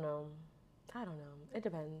 I don't know. It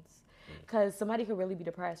depends. Because somebody could really be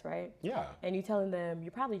depressed, right? Yeah. And you telling them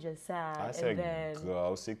you're probably just sad. I said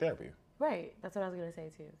go seek therapy. Right. That's what I was going to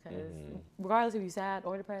say too. Because regardless if you're sad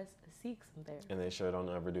or depressed, seek some therapy. And they sure don't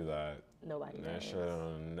ever do that. Nobody does. They sure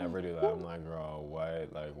don't never do that. I'm like, girl,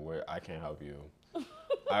 what? Like, where? I can't help you.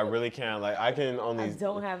 I really can't. Like, I can only... I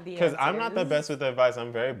don't have the Because I'm not the best with advice.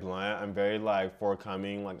 I'm very blunt. I'm very, like,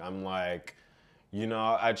 forthcoming. Like, I'm like, you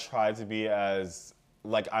know, I try to be as...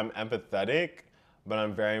 Like, I'm empathetic, but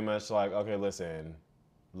I'm very much like, okay, listen.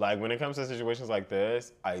 Like, when it comes to situations like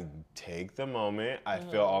this, I take the moment. I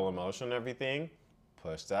feel all emotion and everything.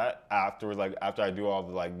 Push that afterwards. Like, after I do all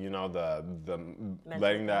the, like, you know, the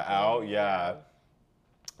letting that out. Yeah.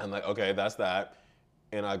 I'm like, okay, that's that.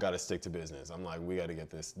 And I got to stick to business. I'm like, we got to get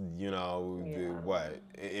this, you know, what?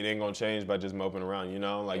 It ain't going to change by just moping around, you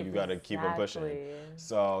know? Like, you got to keep on pushing.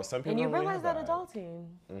 So, some people and you don't really realize have that adulting.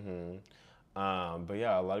 But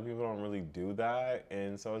yeah, a lot of people don't really do that,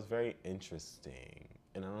 and so it's very interesting.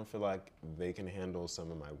 And I don't feel like they can handle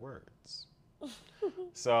some of my words.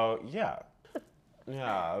 So yeah,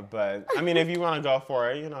 but I mean, if you want to go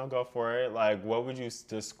for it, you know, go for it. Like, what would you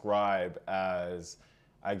describe as,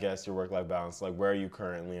 I guess, your work-life balance? Like, where are you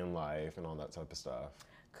currently in life and all that type of stuff?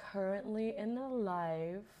 Currently in the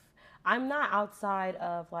life, I'm not outside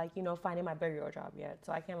of, like, you know, finding my burial job yet,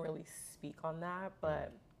 so I can't really speak on that,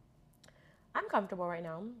 but I'm comfortable right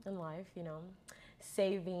now in life, you know,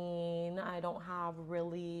 saving. I don't have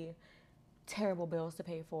really terrible bills to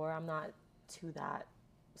pay for. I'm not to that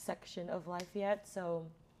section of life yet. So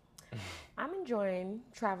I'm enjoying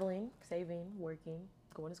traveling, saving, working,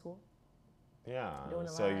 going to school. Yeah.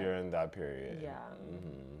 So you're in that period. Yeah.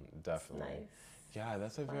 Definitely. It's nice. Yeah,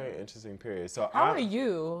 that's a very interesting period. So how are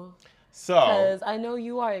you? So, because I know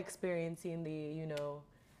you are experiencing the, you know,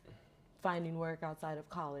 finding work outside of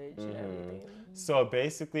college and everything. So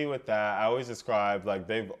basically with that, I always describe, like,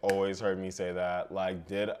 they've always heard me say that, like,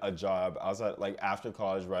 did a job outside, like, after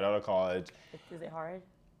college, right out of college. Is it hard?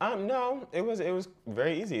 No, it was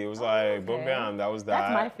very easy. It was like, boom, bam, that was that.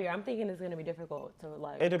 That's my fear. I'm thinking it's going to be difficult to,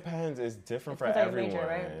 like... It depends. It's different for everyone. Major,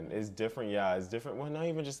 right? It's different, yeah. It's different. Well, not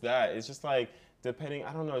even just that. It's just, like, depending,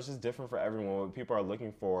 I don't know, it's just different for everyone, what people are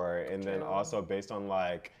looking for. And then also based on,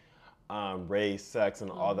 like, race, sex, and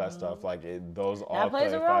all that stuff, like, those all play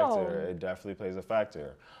a factor. It definitely plays a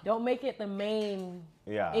factor. Don't make it the main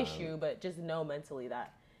issue, but just know mentally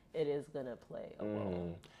that it is going to play a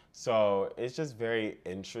role. So it's just very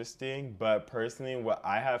interesting. But personally, what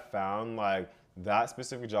I have found, like, that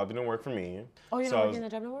specific job didn't work for me. Oh, you're not working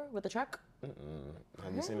that job no more? With the truck?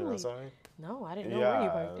 Have you seen it outside? No, I didn't know where you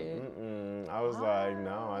parked it. I was like,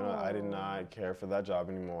 no, I did not care for that job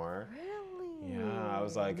anymore. Really? Yeah, I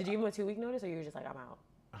was like... Did you give him a 2-week notice, or you were just like, I'm out?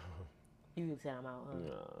 You said I'm out, huh?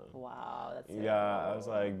 Yeah. Wow, that's terrible. Yeah, I was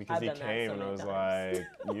like, because he came and I was like,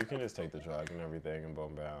 you can just take the truck and everything and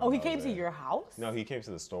boom, bam. Oh, he came to your house? No, he came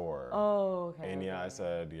to the store. Oh, okay. And I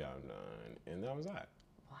said, yeah, I'm done. And that was that.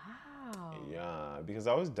 Wow. Yeah, because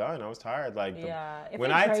I was done. I was tired. Like,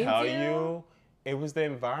 when I tell you, it was the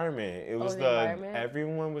environment. It was the environment?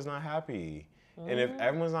 Everyone was not happy. And if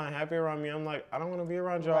everyone's not happy around me, I'm like, I don't want to be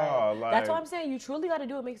around y'all. Like, that's why I'm saying you truly got to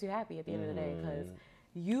do what makes you happy at the end of the day, because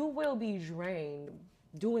you will be drained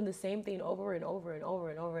doing the same thing over and over and over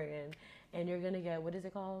and over again, and you're gonna get, what is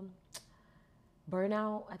it called?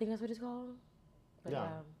 Burnout. I think that's what it's called. But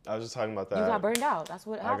I was just talking about that. You got burned out. That's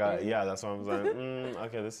what happened. That's why I was like,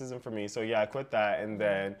 okay, this isn't for me. So I quit that and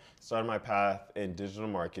then started my path in digital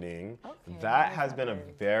marketing. Okay, that has been a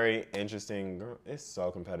very interesting. Girl, it's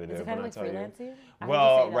so competitive. Is it kind of like freelancing?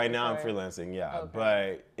 Well, right now I'm freelancing,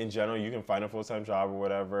 but in general, you can find a full-time job or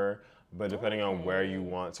whatever. But depending on where you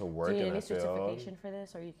want to work in that field. Do you need any certification for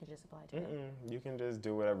this, or you can just apply to it? You can just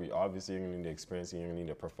do whatever. Obviously, you're going to need the experience, and you're going to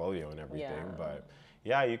need a portfolio and everything. But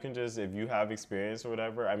you can just, if you have experience or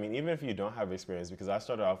whatever, I mean, even if you don't have experience, because I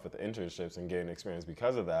started off with internships and getting experience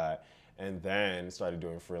because of that, and then started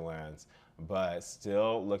doing freelance. But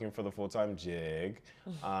still looking for the full-time gig.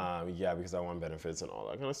 Because I want benefits and all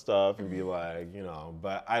that kind of stuff and be like,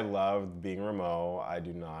 but I love being remote. I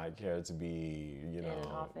do not care to be, in an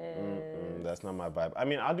office. That's not my vibe. I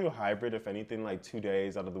mean, I'll do hybrid if anything, like 2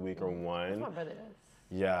 days out of the week or one. That's what my brother does.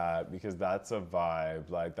 Yeah, because that's a vibe.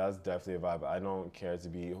 Like, that's definitely a vibe. I don't care to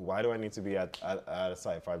be, why do I need to be at a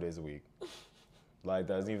site 5 days a week? Like,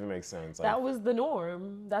 that doesn't even make sense. Like, that was the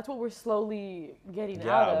norm. That's what we're slowly getting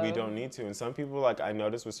out of. Yeah, we don't need to. And some people, like, I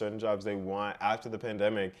noticed with certain jobs, they want, after the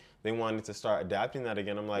pandemic, they wanted to start adapting that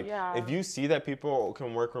again. I'm like, if you see that people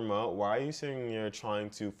can work remote, why are you sitting here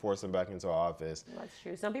trying to force them back into an office? That's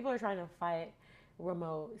true. Some people are trying to fight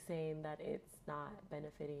remote, saying that it's not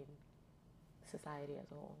benefiting society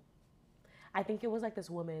as a whole. I think it was like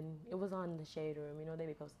this woman, it was on the Shade Room, they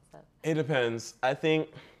be posting stuff. It depends. I think...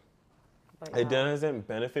 It doesn't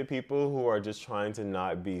benefit people who are just trying to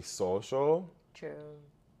not be social. True.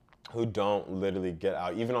 Who don't literally get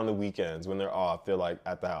out. Even on the weekends when they're off, they're like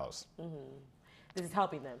at the house. This is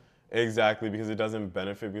helping them. Exactly, because it doesn't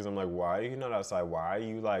benefit, because I'm like, why are you not outside? Why are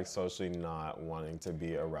you like socially not wanting to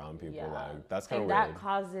be around people? Yeah. Like, that's kind of weird. weird. That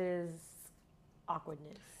causes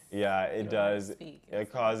awkwardness. Yeah, it does.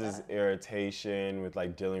 It causes irritation with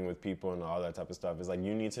like dealing with people and all that type of stuff. It's like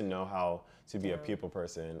you need to know how to be a people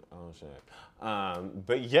person. Oh shit.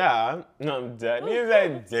 But yeah, no, I'm dead. You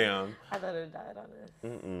said damn. I thought it died on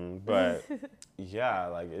this. But yeah,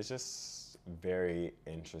 like it's just very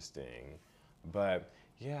interesting. But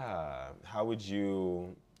yeah, how would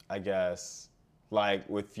you, I guess, like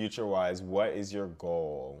with future-wise, what is your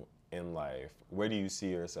goal in life? Where do you see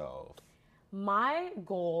yourself? My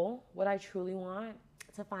goal, what I truly want,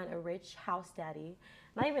 to find a rich house daddy.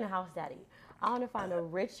 Not even a house daddy. I want to find a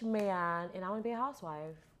rich man, and I want to be a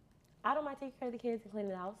housewife. I don't mind taking care of the kids and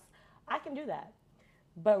cleaning the house. I can do that.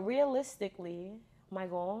 But realistically, my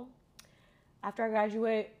goal, after I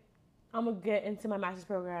graduate, I'm going to get into my master's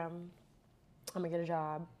program. I'm going to get a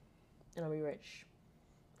job, and I'll be rich.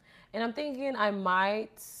 And I'm thinking I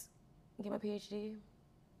might get my PhD.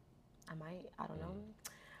 I don't know.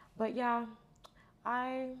 But yeah,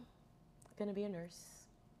 I'm gonna be a nurse.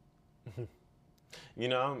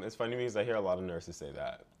 It's funny because I hear a lot of nurses say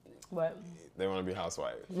that. What? They want to be a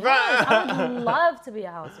housewife. Yes, I would love to be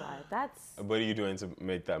a housewife. What are you doing to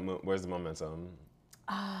make that move? Where's the momentum?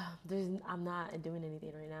 I'm not doing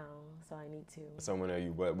anything right now, so I need to. So when are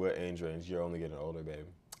you? What age range? You're only getting older, babe.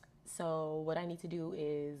 So what I need to do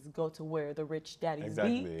is go to where the rich daddies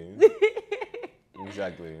be.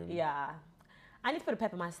 Exactly. Yeah. I need to put a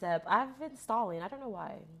pep in my step. I've been stalling. I don't know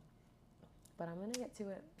why. But I'm going to get to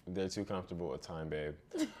it. They're too comfortable with time, babe.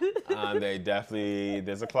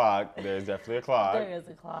 There's a clock. There's definitely a clock. There is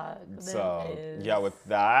a clock. Yeah, with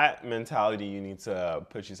that mentality, you need to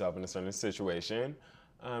put yourself in a certain situation.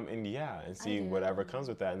 And see whatever comes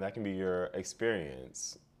with that. And that can be your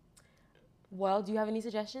experience. Well, do you have any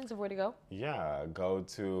suggestions of where to go? Yeah,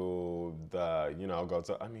 depending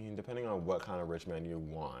on what kind of rich man you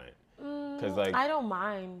want. Because I don't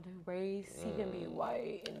mind race. He can be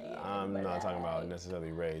white, Indian. I'm not talking about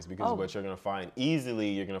necessarily race, because what you're gonna find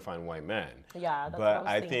you're gonna find white men. Yeah, that's but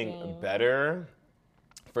what I was think thinking. better.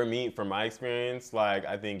 For me, from my experience, like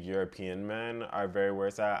I think European men are very where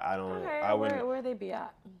it's at. Where they be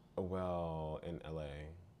at? Well, in LA.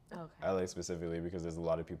 Okay. LA specifically, because there's a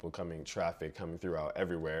lot of people traffic coming throughout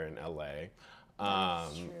everywhere in LA.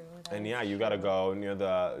 That's true. And yeah, you gotta go near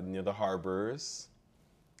the harbors.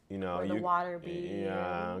 Where the water be.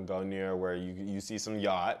 Yeah, go near where you see some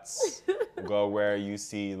yachts. Go where you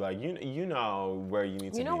see where you need to be. You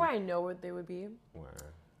know where I know where they would be?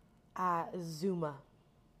 Where? At Zuma.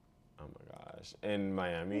 Oh my gosh. In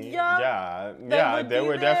Miami? Yeah. They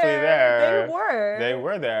were definitely there. They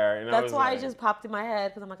were there. And that's why it just popped in my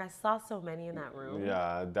head, because I'm like, I saw so many in that room.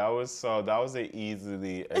 Yeah, that was an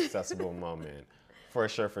easily accessible moment. For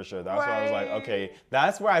sure. That's why I was like, okay,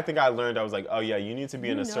 that's where I think I learned. I was like, oh yeah, you need to be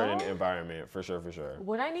in a certain environment, for sure.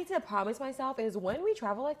 What I need to promise myself is when we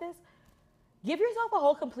travel like this, give yourself a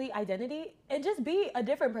whole complete identity and just be a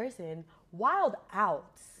different person. Wild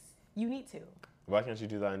out. You need to. Why can't you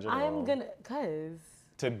do that in general?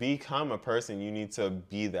 To become a person, you need to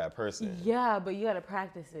be that person. Yeah, but you gotta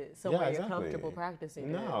practice it somewhere you're comfortable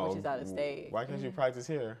practicing it, which is out of state. Why can't you practice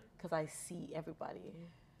here? Because I see everybody.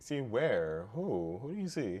 See where? Who? Who do you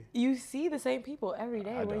see? You see the same people every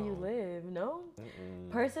day where you live, no?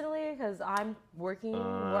 Personally, because I'm working where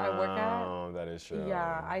I work at. Oh, that is true.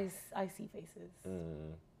 Yeah, I see faces.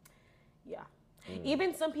 Yeah.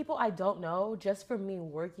 Even some people I don't know, just from me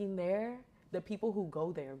working there, the people who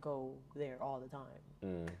go there all the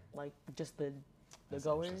time. Like just the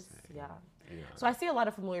goers. Yeah. So I see a lot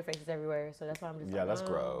of familiar faces everywhere. So that's why I'm just that's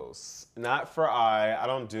gross. Not for I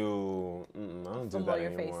don't do familiar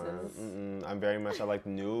that anymore. faces. I'm very much I like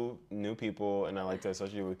new people, and I like to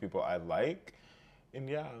associate with people I like. And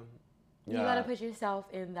yeah. You gotta put yourself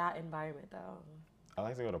in that environment though. I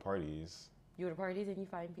like to go to parties. You go to parties and you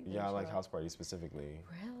find people. Yeah, I like house parties specifically.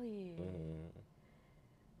 Really?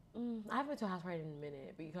 I haven't been to a house party in a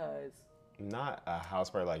minute because. Not a house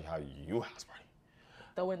party like how you house party.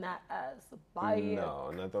 Throwing that ass by.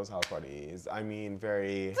 No, not those house parties. I mean,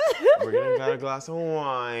 we're gonna get a glass of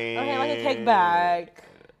wine. Okay, like a kickback.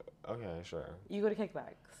 Okay, sure. You go to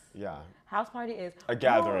kickbacks. Yeah. House party is a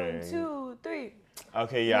gathering. 1, 2, 3.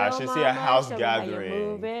 Okay, yeah, I should see a house gathering.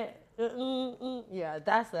 Move it. Yeah,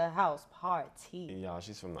 that's a house party. Yeah,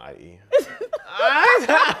 she's from the IE.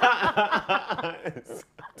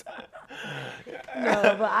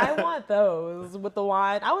 No, but I want those with the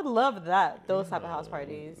wine. I would love that. Those type of house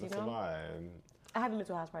parties, you know? I haven't been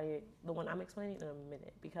to a house party, the one I'm explaining, in a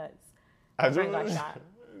minute because my friend got shot.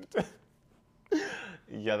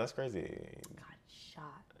 Yeah, that's crazy. Got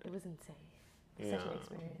shot. It was insane. Such an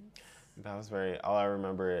experience. That was all I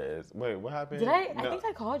remember is, wait, what happened? Did I? No, I think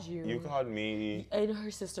I called you. You called me. And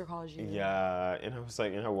her sister called you. Yeah, and I was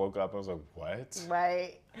like, and I woke up, I was like, what?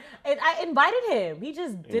 Right. And I invited him. He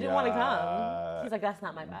just didn't want to come. He's like, that's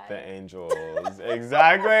not my vibe. The angels.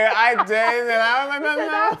 Exactly. I did. And I was like,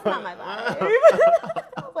 that's not my vibe.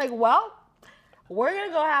 I was like, well, we're going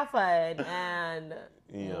to go have fun. And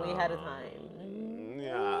we had a time.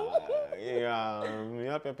 Yep.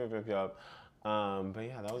 But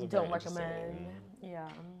yeah, that was a very Don't recommend. Yeah.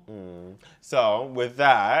 So with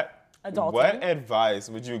that, Adulting. What advice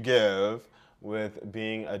would you give with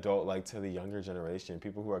being adult, like to the younger generation,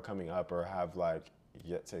 people who are coming up or have like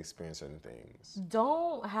yet to experience certain things?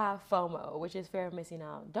 Don't have FOMO, which is fear of missing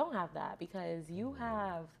out. Don't have that because you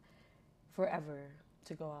have forever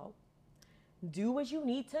to go out. Do what you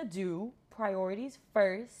need to do, priorities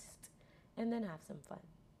first, and then have some fun.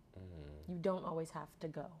 You don't always have to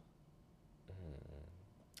go.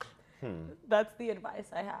 That's the advice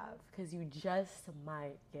I have because you just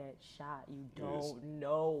might get shot. You don't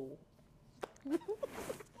know.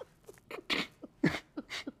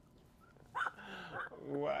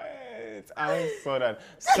 What? I'm so done.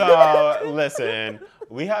 So, listen,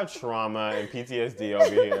 we have trauma and PTSD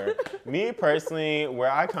over here. Me personally,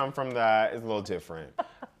 where I come from, that is a little different.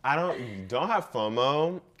 I don't have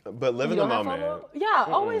FOMO. But live in You the don't have moment. FOMO? Yeah,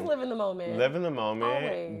 always live in the moment. Live in the moment.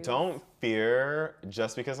 Always. Don't fear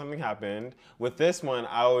just because something happened. With this one,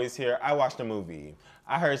 I always hear, I watched a movie.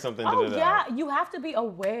 I heard something. Oh, da-da-da. yeah, you have to be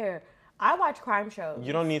aware. I watch crime shows.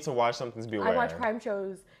 You don't need to watch something to be aware. I watch crime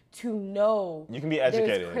shows to know. You can be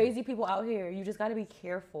educated. There's crazy people out here. You just got to be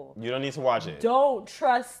careful. You don't need to watch it. Don't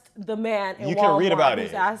trust the man in You Walmart can read about who's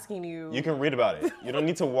it. asking you. You can read about it. You don't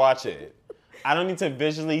need to watch it. I don't need to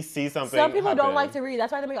visually see something Some people happen. don't like to read.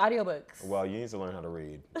 That's why they make audiobooks. Well, you need to learn how to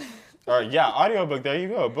read. Or yeah, audiobook. There you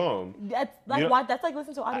go. Boom. That's like that's like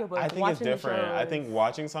listening to an audiobook. I think it's different. I think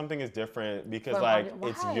watching something is different because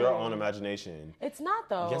it's your own imagination. It's not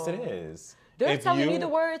though. Yes, it is. They're telling you the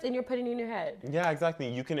words and you're putting it in your head. Yeah, exactly.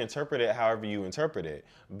 You can interpret it however you interpret it.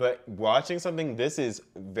 But watching something, this is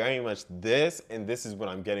very much this, and this is what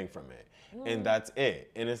I'm getting from it. And that's it.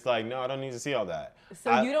 And it's like, no, I don't need to see all that.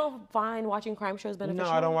 So you don't find watching crime shows beneficial?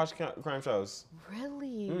 No, I don't watch crime shows.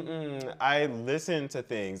 Really? Mm-mm. I listen to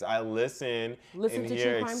things. I listen and to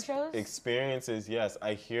hear true crime shows? experiences. Yes,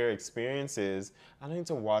 I hear experiences. I don't need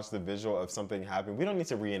to watch the visual of something happen. We don't need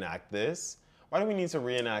to reenact this. Why do we need to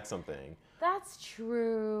reenact something? That's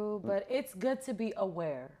true, but it's good to be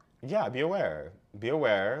aware. Yeah, be aware. Be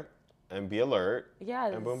aware and be alert.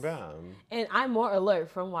 Yes. And boom, bam. And I'm more alert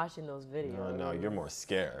from watching those videos. No, you're more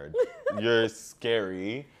scared. You're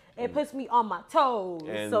scary. It puts me on my toes,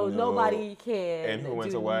 so nobody can And who went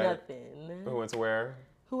do to what? nothing. Who went to where?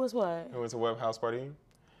 Who was what? Who went to what house party?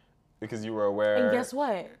 Because you were aware. And guess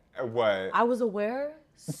what? What? I was aware.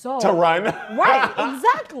 So to run. Right,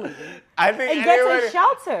 exactly. I think and get to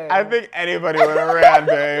shelter. I think anybody would have ran,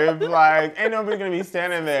 babe. Like, ain't nobody gonna be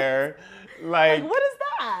standing there. Like what is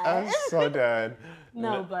that? I'm so dead.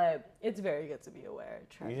 No, but it's very good to be aware.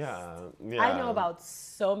 Trust. Yeah. I know about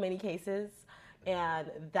so many cases,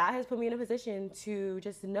 and that has put me in a position to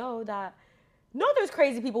just know that there's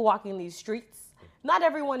crazy people walking these streets. Not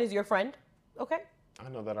everyone is your friend. Okay. I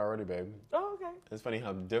know that already, babe. Oh, okay. It's funny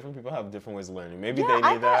how different people have different ways of learning. Maybe Yeah, they need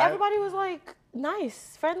I thought that. everybody was like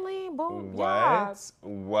nice, friendly, boom. What? Yeah.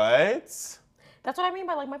 What? That's what I mean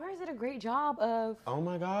by like my parents did a great job of Oh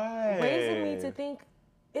my God. raising me to think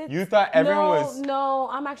it's, You thought everyone was. No,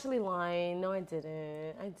 I'm actually lying. No, I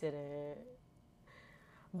didn't.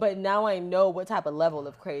 But now I know what type of level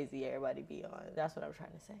of crazy everybody be on. That's what I'm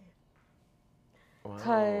trying to say.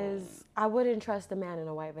 Because I wouldn't trust a man in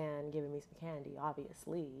a white van giving me some candy,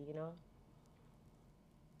 obviously, you know?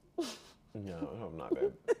 No, I'm not,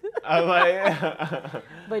 babe. I'm like.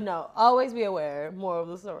 But no, always be aware. Moral of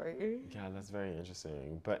the story. Yeah, that's very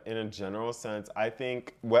interesting. But in a general sense, I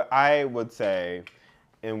think what I would say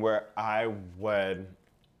and where I would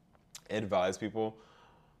advise people,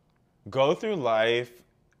 go through life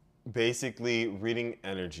basically reading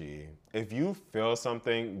energy. If you feel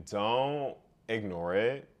something, don't ignore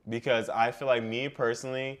it, because I feel like me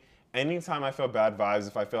personally, anytime I feel bad vibes,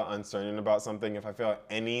 if I feel uncertain about something, if I feel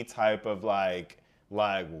any type of like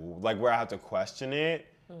where I have to question it,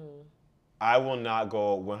 I will not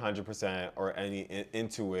go 100% or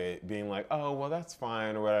into it being like, oh, well, that's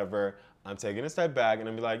fine or whatever. I'm taking a step back and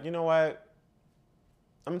I'm be like, you know what?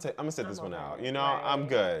 I'm gonna sit this one out. You know, right. I'm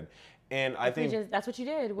good. And I think that's what you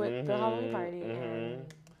did with the Halloween party.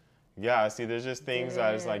 And yeah, see, there's just things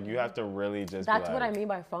that it's like you have to really just. That's what I mean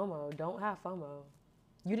by FOMO. Don't have FOMO.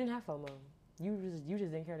 You didn't have FOMO. You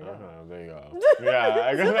just didn't care to go. There you go. Yeah,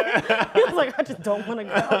 I guess. He was like, I just don't want to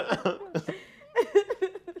go.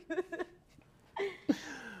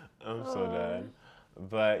 I'm so dead.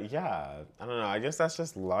 But yeah, I don't know. I guess that's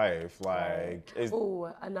just life. Like, ooh,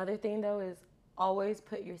 another thing though is always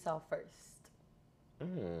put yourself first.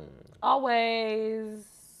 Always.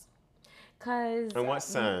 Cause. In what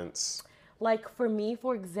sense? Like for me,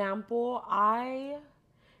 for example, I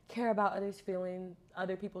care about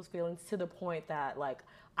other people's feelings to the point that like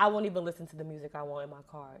I won't even listen to the music I want in my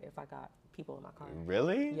car if I got people in my car.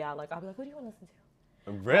 Really? Yeah, like I'll be like, who do you want to listen to?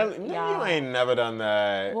 Really? No, Yeah. you ain't never done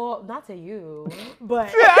that. Well, not to you,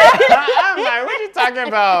 but I'm like, what you talking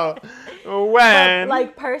about? When? but,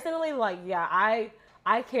 like personally, like yeah,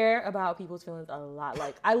 I care about people's feelings a lot.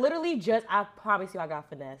 Like I promise you, I got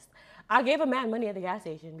finessed. I gave a man money at the gas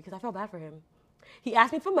station because I felt bad for him. He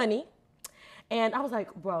asked me for money, and I was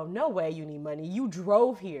like, bro, no way you need money. You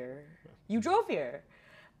drove here.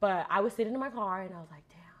 But I was sitting in my car, and I was like,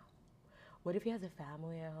 damn, what if he has a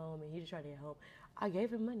family at home and he's just trying to get home? I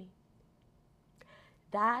gave him money.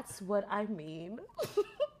 That's what I mean.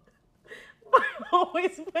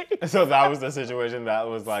 So that was the situation that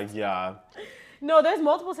was like, yeah. No, there's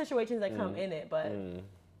multiple situations that come in it, but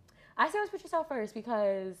I say always put yourself first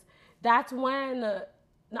because that's when, I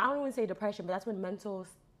don't even say depression, but that's when mental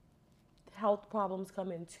health problems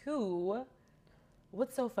come in too.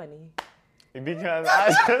 What's so funny? Because I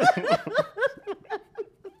just...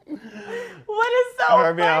 What is so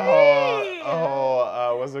funny? Being a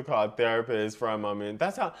whole what's it called, therapist for a moment.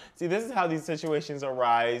 That's how, see, this is how these situations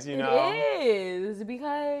arise, you know? It is,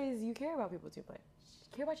 because you care about people too much.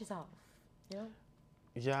 You care about yourself, you know?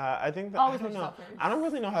 Yeah, I think that, Always I don't know. yourself first. I don't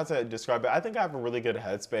really know how to describe it. I think I have a really good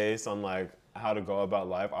headspace on like how to go about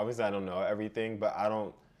life. Obviously, I don't know everything, but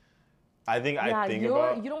I think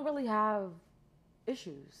about... You don't really have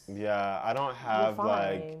issues. Yeah, I don't have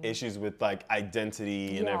like issues with like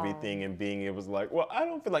identity and everything and being able to like, well, I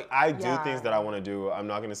don't feel like I do things that I want to do. I'm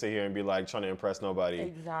not going to sit here and be like trying to impress nobody.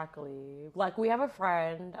 Exactly. Like we have a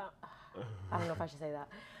friend, I don't know if I should say that.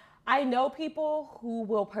 I know people who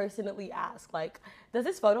will personally ask, like, does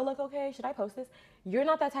this photo look okay? Should I post this? You're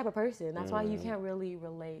not that type of person. That's why you can't really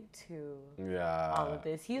relate to all of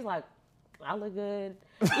this. He's like, I look good.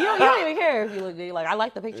 You don't even care if you look good. Like, I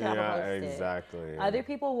like the picture. I'm gonna post it. Exactly. Other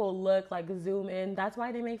people will look, like, zoom in. That's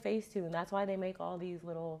why they make Facetune. That's why they make all these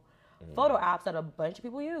little photo apps that a bunch of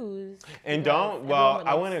people use. And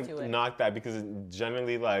I want to knock that, because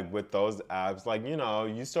generally, like, with those apps, like, you know,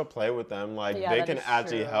 you still play with them. Like, they can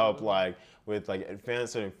actually help, like, with, like,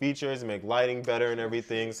 advanced certain features and make lighting better and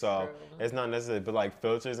everything. So it's not necessary, but, like,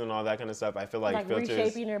 filters and all that kind of stuff, I feel like filters...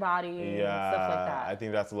 reshaping your body and stuff like that. I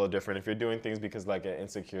think that's a little different. If you're doing things because, like,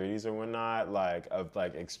 insecurities or whatnot, like, of,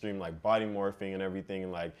 like, extreme, like, body morphing and everything,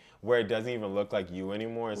 and, like, where it doesn't even look like you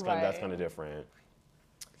anymore, it's that's kind of different.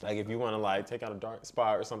 Like, if you want to, like, take out a dark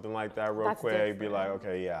spot or something like that real quick, be like,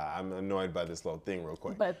 okay, yeah, I'm annoyed by this little thing real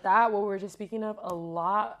quick. But that, what we were just speaking of, a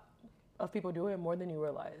lot of people do it more than you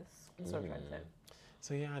realize. That's what I'm trying to say.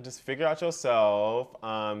 So, yeah, just figure out yourself.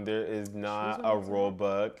 There is not a rule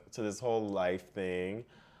book to this whole life thing,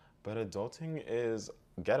 but adulting is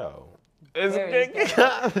ghetto. It's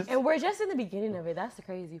ghetto. And we're just in the beginning of it. That's the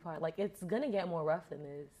crazy part. Like, it's going to get more rough than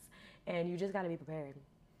this, and you just got to be prepared.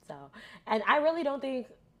 So, and I really don't think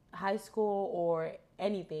high school or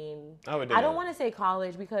anything. I don't want to say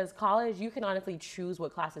college, because college, you can honestly choose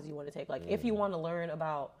what classes you want to take. Like, if you want to learn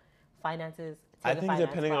about finances, I think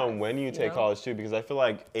depending on when you take college too, because I feel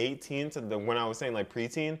like 18 to when I was saying like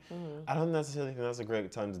preteen, I don't necessarily think that's a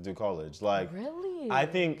great time to do college. Like, really? I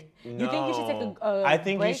think You think you should take a I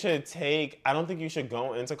think break? you should take. I don't think you should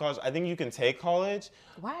go into college. I think you can take college.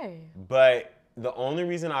 Why? But the only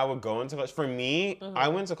reason I would go into college, for me, I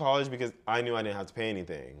went to college because I knew I didn't have to pay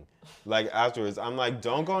anything. Like, afterwards, I'm like,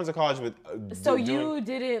 don't go into college with... So you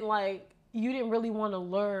didn't really want to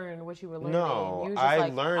learn what you were learning? No, you I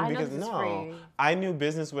learned because, I knew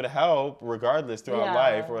business would help regardless throughout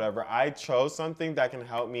life or whatever. I chose something that can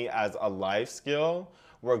help me as a life skill,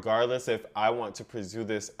 regardless if I want to pursue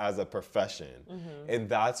this as a profession. And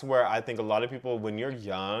that's where I think a lot of people, when you're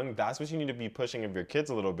young, that's what you need to be pushing of your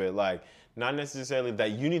kids a little bit. Like, not necessarily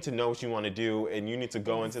that you need to know what you want to do and you need to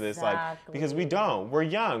go into this, like, because we don't. We're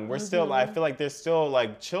young. We're still, I feel like they're still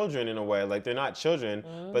like children in a way. Like, they're not children,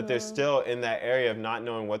 but they're still in that area of not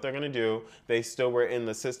knowing what they're going to do. They still were in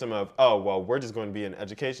the system of, oh, well, we're just going to be in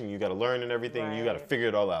education. You got to learn and everything. And you got to figure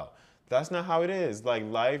it all out. That's not how it is. Like,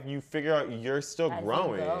 life, you figure out you're still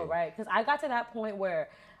growing. Right, because I got to that point where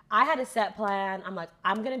I had a set plan. I'm like,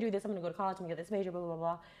 I'm going to do this. I'm going to go to college. I'm going to get this major, blah, blah,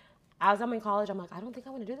 blah. As I'm in college, I'm like, I don't think I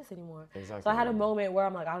want to do this anymore. Exactly. So I had a moment where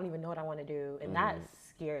I'm like, I don't even know what I want to do. And that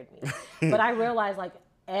scared me. But I realized, like,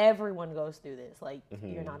 everyone goes through this. Like,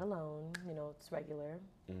 you're not alone. You know, it's regular.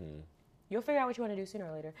 You'll figure out what you want to do sooner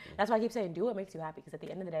or later. That's why I keep saying, do what makes you happy. Because at the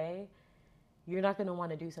end of the day, you're not going to want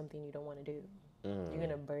to do something you don't want to do. You're going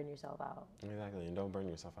to burn yourself out. Exactly. And don't burn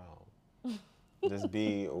yourself out. Just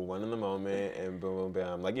be one in the moment and boom, boom,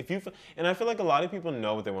 bam. Like, and I feel like a lot of people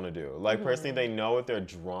know what they want to do. Like, personally, they know what they're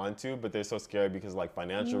drawn to, but they're so scared because, like,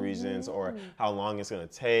 financial reasons or how long it's going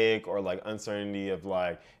to take or, like, uncertainty of,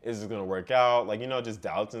 like, is it going to work out? Like, you know, just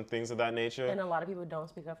doubts and things of that nature. And a lot of people don't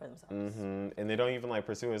speak up for themselves. And they don't even, like,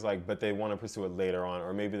 pursue it. It's like, but they want to pursue it later on,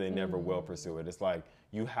 or maybe they never will pursue it. It's like,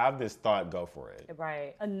 you have this thought, go for it.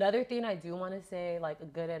 Right. Another thing I do want to say, like, a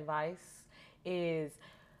good advice is...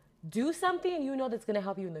 do something you know that's going to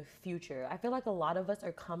help you in the future. I feel like a lot of us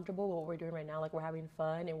are comfortable with what we're doing right now. Like, we're having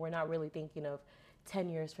fun and we're not really thinking of 10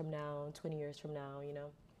 years from now, 20 years from now, you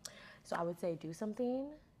know? So I would say do something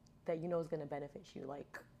that you know is going to benefit you.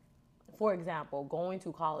 Like, for example, going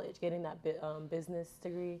to college, getting that business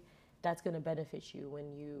degree, that's going to benefit you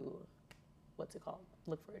when you,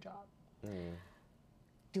 look for a job.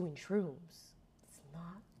 Doing shrooms, it's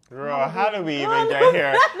not. Girl, how do we even get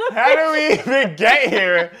here? How do we even get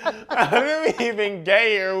here? How do we even get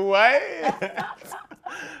here? What?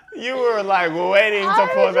 You were like waiting to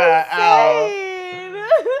pull that out.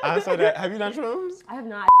 I'm so dead. Have you done shrooms? I have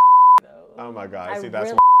not. Though. Oh my God. See,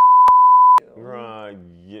 that's girl,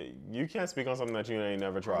 you can't speak on something that you ain't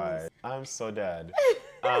never tried. I'm so dead.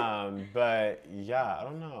 But yeah, I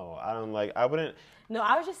don't know. I wouldn't. No,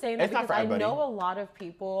 I was just saying that It's not because for I everybody. know a lot of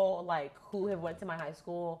people like who have went to my high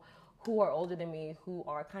school who are older than me who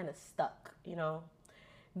are kind of stuck, you know?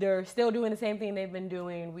 They're still doing the same thing they've been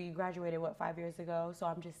doing. We graduated, 5 years ago? So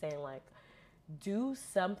I'm just saying, like, do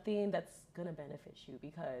something that's going to benefit you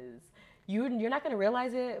because you're not going to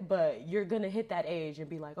realize it, but you're going to hit that age and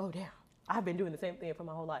be like, oh, damn, I've been doing the same thing for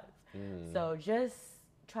my whole life. So just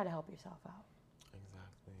try to help yourself out.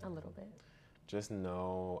 Exactly. A little bit. Just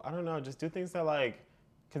know, I don't know, just do things that like,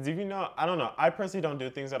 because if you know, I don't know, I personally don't do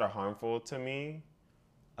things that are harmful to me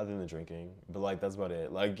other than drinking, but like that's about it.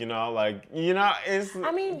 It's.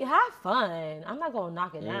 I mean, have fun. I'm not gonna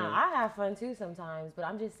knock it down. I have fun too sometimes, but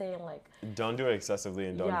I'm just saying like. Don't do it excessively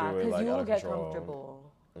and don't do it because like you out will of get control.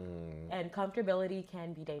 comfortable, and comfortability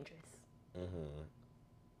can be dangerous.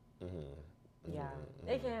 Yeah,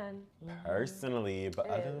 it can. Personally, but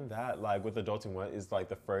other than that, like with adulting, what is like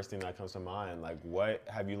the first thing that comes to mind? Like, what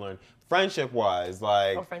have you learned friendship-wise?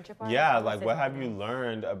 Like, friendship-wise? yeah, like what have you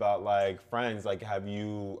learned about like friends? Like, are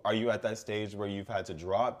you at that stage where you've had to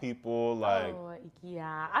drop people? Like,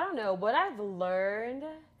 yeah, I don't know. What I've learned,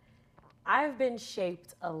 I've been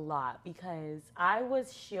shaped a lot because I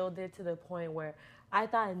was shielded to the point where I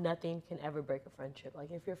thought nothing can ever break a friendship.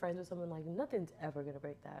 Like, if you're friends with someone, like nothing's ever gonna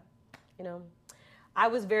break that. You know, I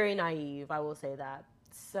was very naive, I will say that.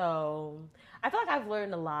 So I feel like I've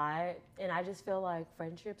learned a lot, and I just feel like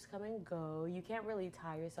friendships come and go. You can't really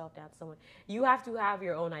tie yourself down to someone. You have to have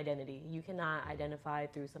your own identity. You cannot identify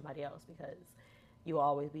through somebody else because you'll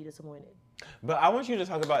always be disappointed. but I want you to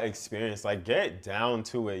talk about experience. Like, get down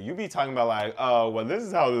to it. You be talking about like, oh, well, this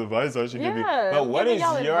is how the advice I should give you. But what is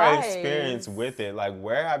your experience with it? Like,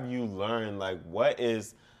 where have you learned? Like, what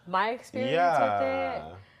is my experience with it?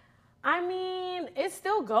 I mean, it's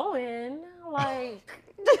still going. Like,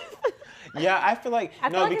 yeah, I feel like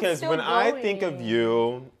because when I think of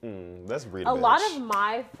you, let's read a lot of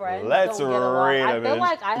my friends. Let's don't get along. read I feel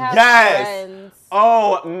like I have friends.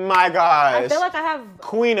 Oh my gosh. I feel like I have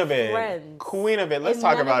queen of it. Friends. Queen of it. Let's and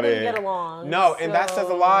talk none about of them it. Get along, no, and that says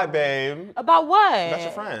a lot, babe. About what? About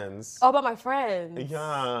your friends. Oh, about my friends.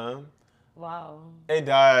 Yeah. Wow. It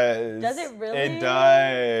does. Does it really? It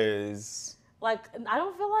does. Like, I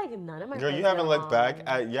don't feel like none of my Girl, friends you haven't get looked along. back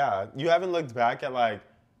at, you haven't looked back at, like,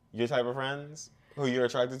 your type of friends? Who you're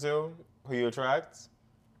attracted to? Who you attract?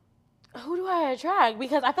 Who do I attract?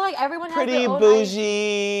 Because I feel like everyone Pretty has their own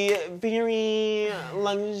bougie, very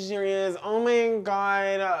luxurious. Oh my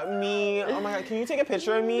God, me. Oh my God, can you take a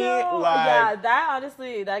picture of me? No. Like, yeah, that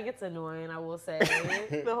honestly, that gets annoying, I will say.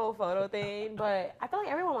 The whole photo thing. But I feel like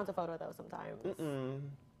everyone wants a photo, though, sometimes.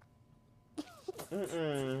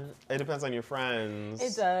 It depends on your friends.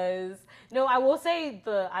 It does. No, I will say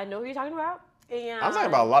I know who you're talking about. And I'm talking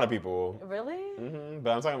about a lot of people. Really?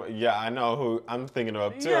 But I'm talking about, I know who I'm thinking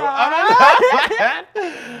of too. Yeah.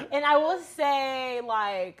 And I will say,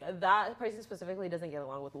 like, that person specifically doesn't get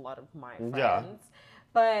along with a lot of my friends. Yeah.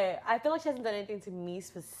 But I feel like she hasn't done anything to me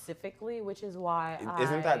specifically, which is why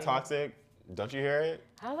Isn't that toxic? Don't you hear it?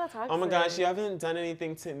 How's that toxic? Oh my gosh, you haven't done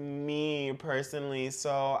anything to me personally,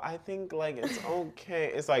 so I think like it's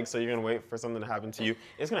okay. It's like, so you're gonna wait for something to happen to you?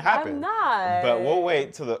 It's gonna happen. I'm not. But we'll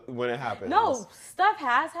wait till when it happens. No, stuff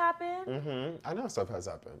has happened. I know stuff has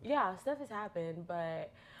happened. Yeah, stuff has happened,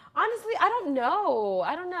 but honestly, I don't know.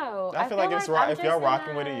 I feel like if y'all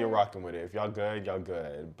rocking with it, you're rocking with it. If y'all good, y'all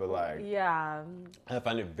good. But like, yeah, I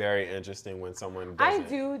find it very interesting when someone doesn't. I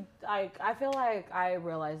do. Like, I feel like I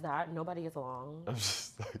realize that nobody gets along. I'm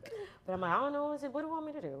just like, but I'm like, I don't know. What do you want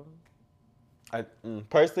me to do?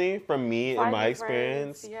 Personally, from me in my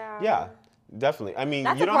experience, yeah, definitely. I mean,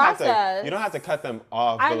 you don't have to cut them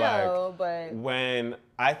off. I know, but when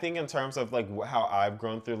I think in terms of like how I've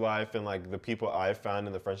grown through life and like the people I've found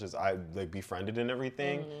and the friendships I like befriended and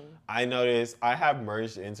everything, I noticed I have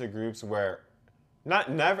merged into groups where not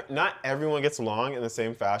everyone gets along in the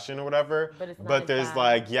same fashion or whatever. But there's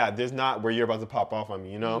like, there's not where you're about to pop off on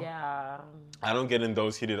me, you know? Yeah. I don't get in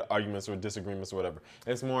those heated arguments or disagreements or whatever.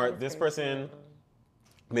 It's more this person.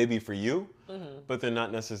 Maybe for you, but they're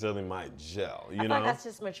not necessarily my gel, you know? I feel like that's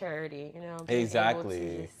just maturity, you know? Exactly.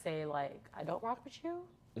 Being able to just say, like, I don't rock with you.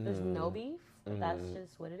 There's no beef. That's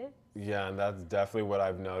just what it is. Yeah, and that's definitely what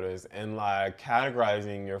I've noticed. And, like,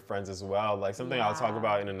 categorizing your friends as well. Like, something I'll talk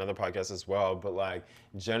about in another podcast as well. But, like,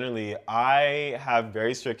 generally, I have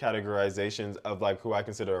very strict categorizations of, like, who I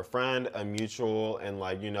consider a friend, a mutual, and,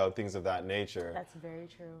 like, you know, things of that nature. That's very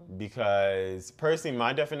true. Because, personally,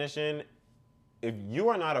 my definition if you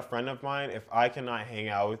are not a friend of mine, if I cannot hang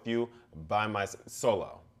out with you by my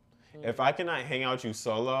solo, if I cannot hang out with you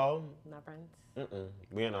solo, Not friends.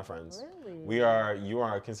 We are not friends. Really? You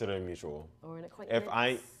are considered mutual. Or an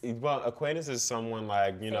acquaintance. Acquaintance is someone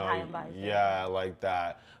like, Say hi and bye, yeah, like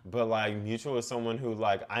that. But like mutual is someone who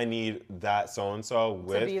like, I need that so-and-so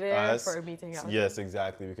with to be there us. for a meeting. Yes,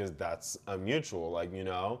 exactly. Because that's a mutual, like,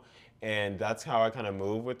 and that's how I kind of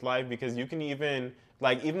move with life, because you can even,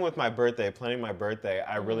 like, even with my birthday, planning my birthday,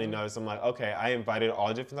 I really noticed, I'm like, okay, I invited all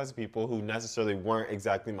different types of people who necessarily weren't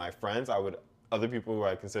exactly my friends. Other people who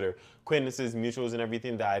I consider acquaintances, mutuals, and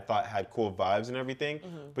everything that I thought had cool vibes and everything.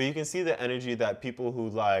 But you can see the energy that people who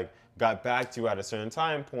like got back to you at a certain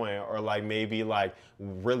time point, or like maybe like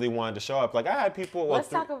really wanted to show up. Like I had people. Let's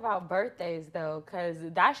talk about birthdays though, because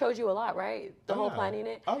that showed you a lot, right? The whole planning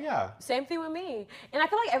it. Oh yeah. Same thing with me, and I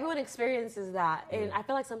feel like everyone experiences that, and I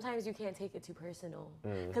feel like sometimes you can't take it too personal.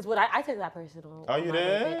 Because I took that personal. Oh, you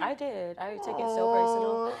did? Birthday. I did. I took it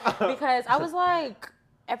so personal because I was like.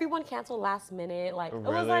 Everyone canceled last minute. Like, it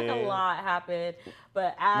was like a lot happened.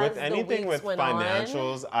 But as with anything with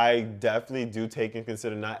financials, I definitely do take and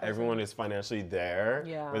consider not everyone is financially there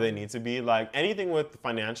where they need to be. Like anything with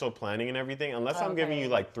financial planning and everything, unless I'm giving you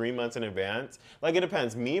like 3 months in advance, like it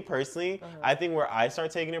depends. Me personally, I think where I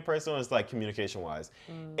start taking it personal is like communication wise.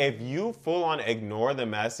 If you full on ignore the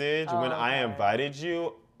message when I invited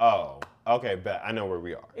you, okay, bet I know where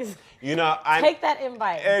we are. Take that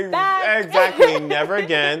invite back. Exactly. Never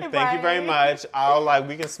again. Thank you very much.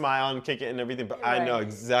 We can smile and kick it and everything, but I know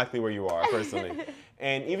exactly where you are personally.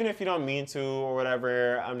 And even if you don't mean to or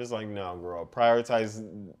whatever, I'm just like, no, girl. Prioritize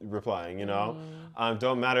replying.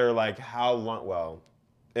 Don't matter like how long. Well,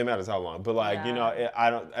 it matters how long, but like I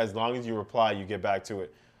don't. As long as you reply, you get back to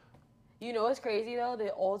it. You know what's crazy though?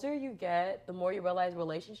 The older you get, the more you realize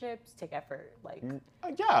relationships take effort. Like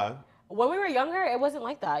yeah. When we were younger, it wasn't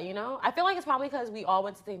like that, I feel like it's probably because we all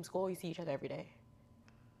went to the same school. You see each other every day.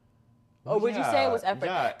 Or would you say it was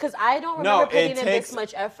effort? Because I don't remember putting in this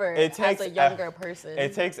much effort as a younger person.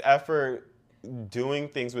 It takes effort doing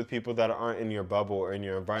things with people that aren't in your bubble or in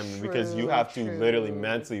your environment, because you have to literally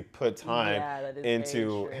mentally put time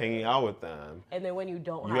into hanging out with them. And then when you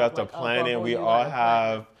don't you have to plan it. We all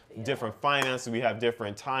have different finances, we have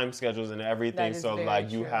different time schedules and everything, so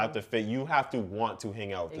like you have to fit, you have to want to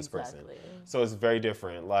hang out with this person. So it's very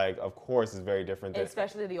different. Like, of course it's very different.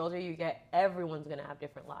 Especially the older you get, everyone's gonna have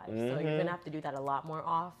different lives. So you're gonna have to do that a lot more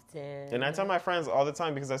often. And I tell my friends all the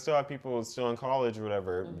time, because I still have people still in college or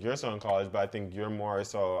whatever. You're still in college, but I think you're more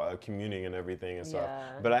so commuting and everything and stuff.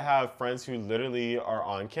 But I have friends who literally are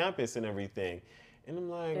on campus and everything. And I'm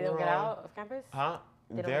like, they don't get out of campus? Huh?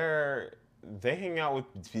 They hang out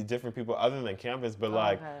with different people other than campus,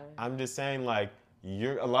 but I'm just saying, like,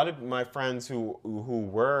 a lot of my friends who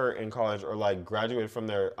were in college or like graduated from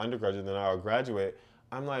their undergraduate and now graduate,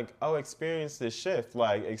 I'm like, experience this shift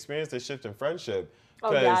in friendship.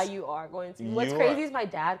 Oh yeah, you are going to. What's crazy is my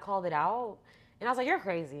dad called it out, and I was like, you're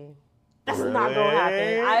crazy. That's not going to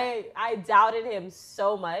happen. I doubted him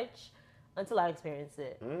so much until I experienced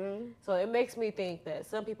it. So it makes me think that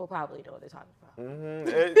some people probably know what they're talking about.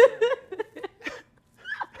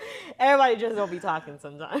 Everybody just don't be talking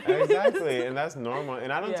sometimes. Exactly, and that's normal.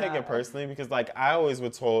 And I don't take it personally, because like I always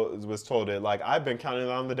was told it. Like I've been counting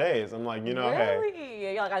on the days. I'm like, really?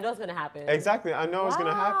 Hey. You're like, I know it's gonna happen. Exactly, I know it's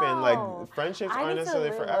gonna happen. Like friendships aren't necessarily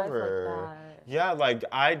forever. Yeah, like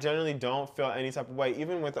I generally don't feel any type of way,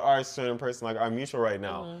 even with our certain person, like our mutual right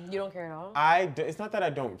now. You don't care at all? It's not that I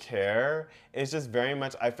don't care. It's just very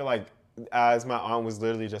much, I feel like, as my aunt was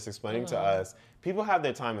literally just explaining to us, people have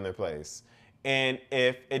their time and their place. And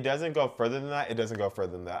if it doesn't go further than that, it doesn't go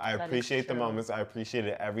further than that. I appreciate the moments. I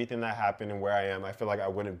appreciated everything that happened and where I am. I feel like I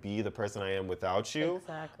wouldn't be the person I am without you.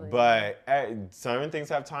 Exactly. But certain things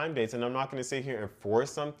have time dates, and I'm not going to sit here and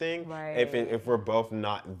force something if we're both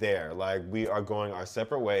not there. Like, we are going our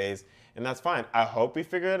separate ways, and that's fine. I hope we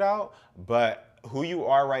figure it out, but who you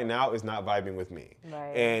are right now is not vibing with me.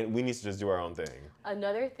 And we need to just do our own thing.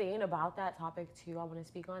 Another thing about that topic, too, I want to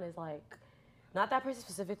speak on is, like, not that person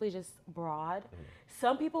specifically, just broad.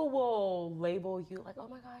 Some people will label you like, oh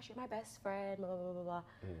my gosh, you're my best friend, blah, blah, blah, blah.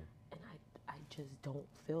 And I just don't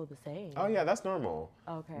feel the same. Oh yeah, that's normal.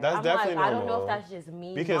 Okay. That's definitely normal. I don't know if that's just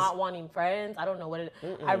me not wanting friends. I don't know what it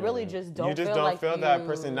is. I really just don't feel like you just don't feel that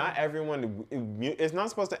person. Not everyone, it's not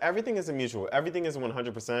supposed to, everything is a mutual. Everything is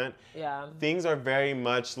 100%. Yeah. Things are very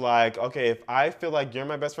much like, okay, if I feel like you're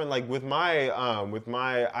my best friend, like with my,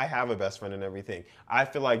 I have a best friend and everything. I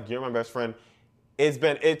feel like you're my best friend.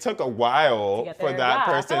 it took a while for that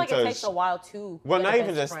person I feel like to. it takes a while too. Well, not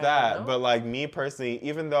even just that, but like me personally,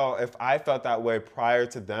 even though if I felt that way prior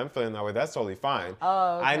to them feeling that way, that's totally fine.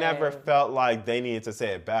 Oh, okay. I never felt like they needed to say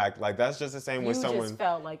it back. Like that's just the same with someone. You just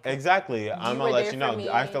felt like exactly. I'm gonna let you know. Me.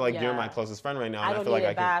 I feel like you're my closest friend right now, and I feel like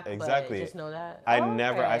I can back, exactly. But just know that. I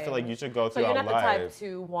never. I feel like you should go through our life. So you're not the type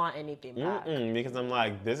to want anything back. Because I'm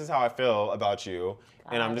like, this is how I feel about you,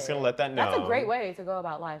 and I'm just gonna let that know. That's a great way to go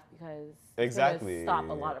about life because. Exactly. Stop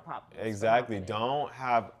a lot of problems. Exactly. Don't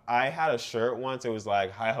have. I had a shirt once. It was like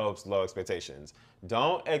high hopes, low expectations.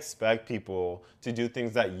 Don't expect people to do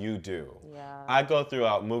things that you do. Yeah. I go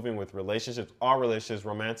throughout moving with relationships, all relationships,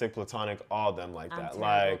 romantic, platonic, all of them like that.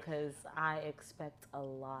 Like because I expect a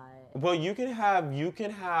lot. Well, you can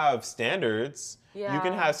have standards. Yeah. You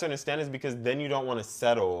can have certain standards because then you don't want to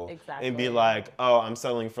settle and be like, oh, I'm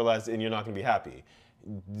settling for less, and you're not gonna be happy.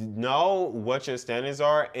 Know what your standards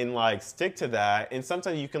are and like stick to that, and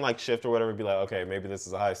sometimes you can like shift or whatever, be like, okay, maybe this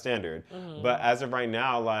is a high standard, but as of right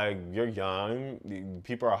now, like you're young,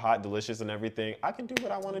 people are hot, delicious, and everything. I can do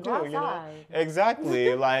what I want to do, you know.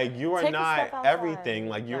 Exactly. Like you are not everything.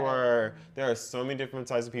 Like you are. There are so many different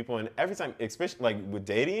types of people, and every time, especially like with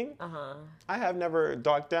dating, I have never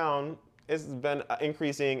docked down. It's been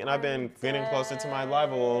increasing, and I've been getting closer to my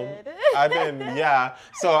level.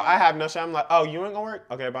 So I have no shame. I'm like, oh, you ain't gonna work?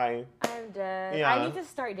 Okay, bye. I'm dead. Yeah. I need to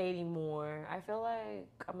start dating more. I feel like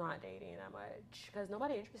I'm not dating that much because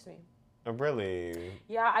nobody interests me. Really?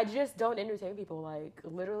 Yeah, I just don't entertain people. Like,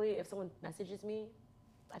 literally, if someone messages me,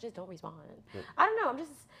 I just don't respond. I don't know.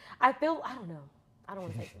 I don't know. I don't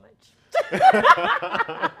want to say too much.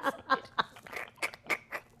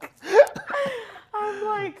 I'm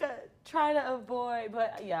like... try to avoid,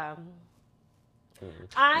 but yeah.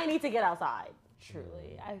 I need to get outside,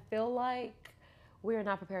 truly. I feel like we're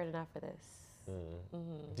not prepared enough for this.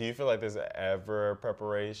 Do you feel like there's ever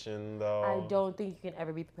preparation, though? I don't think you can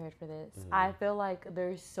ever be prepared for this. I feel like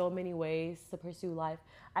there's so many ways to pursue life.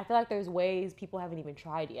 I feel like there's ways people haven't even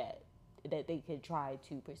tried yet that they could try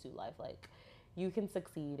to pursue life. Like, you can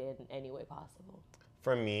succeed in any way possible.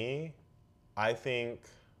 For me, I think...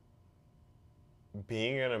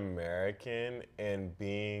 being an American and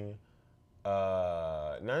being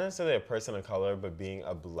not necessarily a person of color, but being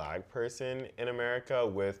a black person in America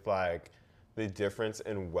with like the difference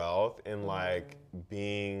in wealth and like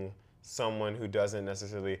being someone who doesn't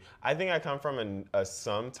necessarily, I think I come from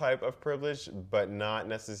some type of privilege, but not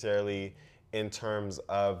necessarily in terms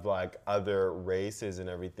of like other races and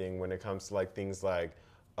everything when it comes to like things like,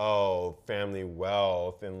 oh, family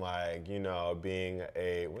wealth and like, you know, being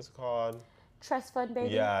a, what's it called? Trust fund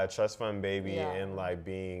baby. Yeah, trust fund baby, and like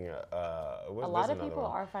being a lot of people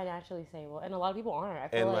are financially stable, and a lot of people aren't. I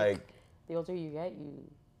feel like the older you get, you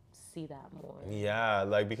see that more. Yeah,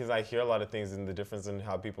 like because I hear a lot of things and the difference in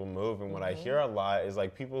how people move, and what I hear a lot is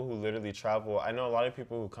like people who literally travel. I know a lot of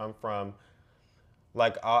people who come from.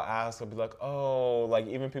 Like, I'll be like, oh, like,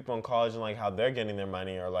 even people in college and, like, how they're getting their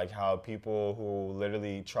money, or, like, how people who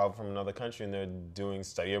literally travel from another country and they're doing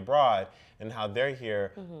study abroad and how they're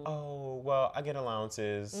here, oh, well, I get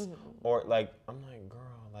allowances, or, like, I'm like,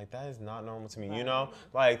 girl, like, that is not normal to me, you know?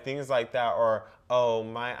 Like, things like that, or, oh,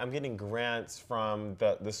 I'm getting grants from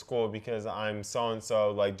the school because I'm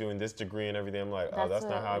so-and-so, like, doing this degree and everything. I'm like, that's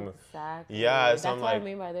not how I'm... Exactly. Yeah, so that's I'm what like... I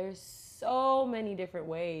mean by there's so many different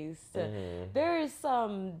ways to, there's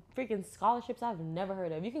some freaking scholarships I've never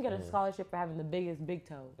heard of. You can get a scholarship for having the biggest big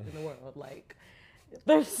toe in the world. Like,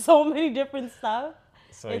 there's so many different stuff.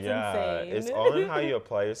 So it's insane. It's all in how you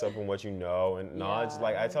apply yourself and what you know, and knowledge.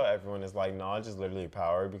 Like I tell everyone, it's like knowledge is literally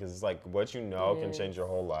power, because it's like what you know can change your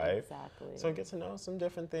whole life. Exactly. So get to know some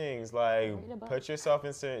different things. Like put yourself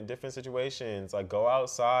in different situations. Like go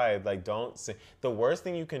outside. Like don't say the worst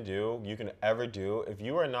thing you can ever do if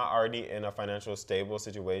you are not already in a financial stable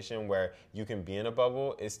situation where you can be in a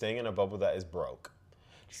bubble, is staying in a bubble that is broke.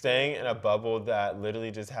 Staying in a bubble that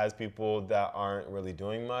literally just has people that aren't really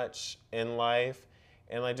doing much in life.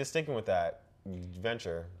 And like just sticking with that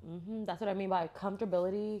venture. That's what I mean by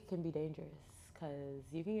comfortability can be dangerous, because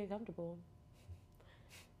you can get comfortable.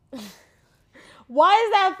 Why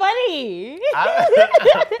is that funny?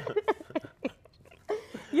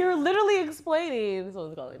 You're literally explaining.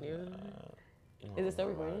 Someone's calling you. Is it still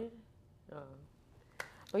recording? Oh.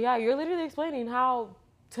 But yeah, you're literally explaining how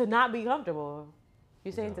to not be comfortable.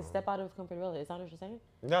 You're saying to step out of comfortability. Is that what you're saying?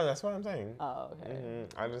 No, that's what I'm saying. Oh, okay.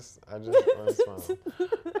 I just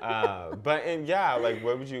but and yeah, like,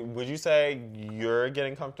 what would you say you're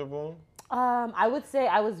getting comfortable? I would say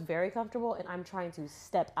I was very comfortable, and I'm trying to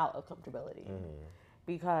step out of comfortability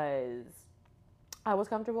because I was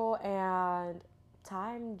comfortable and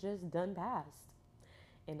time just done passed.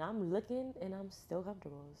 and I'm looking and I'm still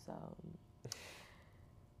comfortable. So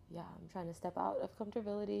yeah, I'm trying to step out of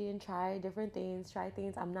comfortability and try different things, try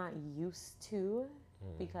things I'm not used to,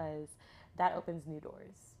 because that opens new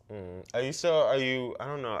doors. I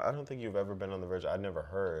don't know, I don't think you've ever been on the verge. I've never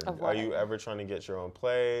heard. Of Are what? you ever trying to get your own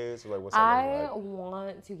place? Or like, what's that I looking like?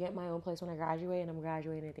 want to get my own place when I graduate, and I'm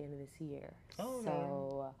graduating at the end of this year. Oh,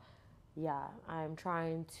 So, yeah, I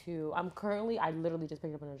literally just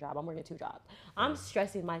picked up a job. I'm working 2 jobs. I'm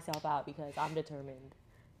stressing myself out because I'm determined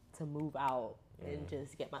to move out and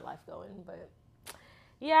just get my life going. But,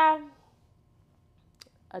 yeah,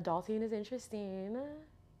 adulting is interesting.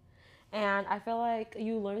 And I feel like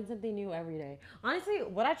you learn something new every day. Honestly,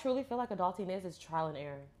 what I truly feel like adulting is trial and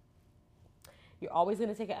error. You're always going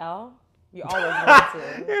to take an L. You're always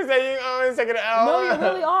going to. You say you always taking an L? No, you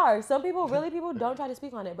really are. Some people don't try to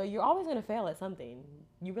speak on it, but you're always going to fail at something.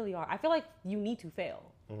 You really are. I feel like you need to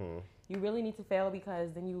fail. Mm-hmm. You really need to fail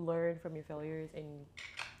because then you learn from your failures and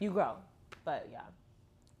you grow. But yeah,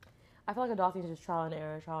 I feel like adulting is just trial and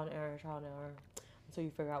error, until you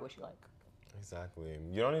figure out what you like. Exactly.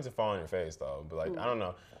 You don't need to fall on your face though, but like, I don't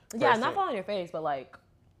know. Yeah, not fall on your face, but like,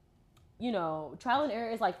 trial and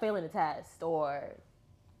error is like failing a test, or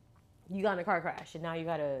you got in a car crash and now you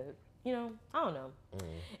gotta, I don't know.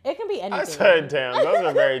 It can be anything. I said, damn, those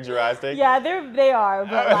are very drastic. Yeah, they are.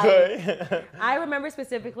 But like, I remember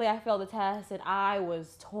specifically, I failed a test and I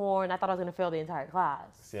was torn. I thought I was gonna fail the entire class.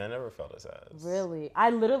 See, I never failed a test. Really? I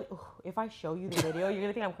literally, if I show you the video, you're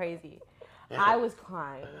gonna think I'm crazy. I was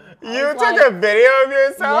crying. You took a video of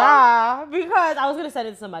yourself? Yeah, because I was going to send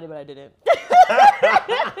it to somebody, but I didn't.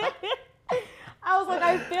 I was like,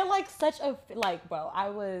 I feel like such a, like, bro, I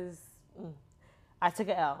took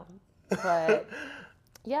an L. But,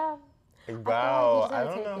 yeah. Wow, I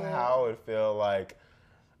don't know how it would feel like.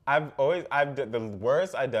 The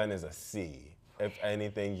worst I've done is a C, if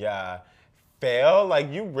anything, yeah. Fail,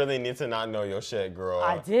 like you really need to not know your shit, girl.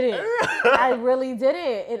 I didn't. I really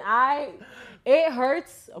didn't, and it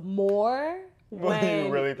hurts more when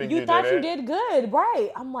you really think you thought you did good,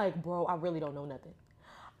 right? I'm like, bro, I really don't know nothing.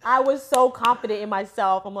 I was so confident in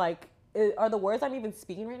myself. I'm like, are the words I'm even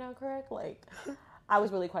speaking right now correct? Like, I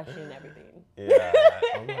was really questioning everything. Yeah.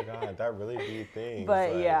 Oh my God, that really be things.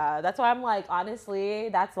 But like, yeah, that's why I'm like, honestly,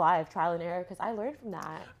 that's life, trial and error, because I learned from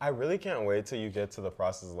that. I really can't wait till you get to the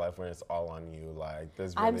process of life when it's all on you. Like,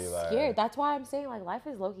 there's really I'm scared. That's why I'm saying, like, life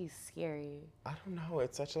is low-key scary. I don't know.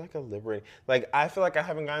 It's such like a liberating. Like, I feel like I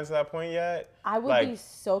haven't gotten to that point yet. I would be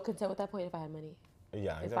so content with that point if I had money.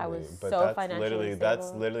 Yeah, exactly. If I was but so financially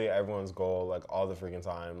that's literally everyone's goal, like all the freaking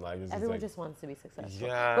time. Like everyone just wants to be successful.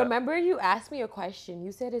 Yeah. Remember, you asked me a question.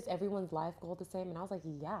 You said, "Is everyone's life goal the same?" And I was like,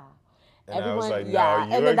 "Yeah." And everyone, I was like, yeah.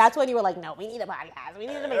 No, and then that's when you were like, "No, we need a podcast. We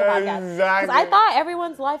need to make a podcast." Exactly. Because I thought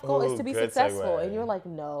everyone's life goal is to be successful, segue. and you're like,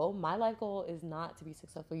 "No, my life goal is not to be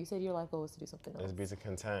successful." You said your life goal was to do something else. Is to be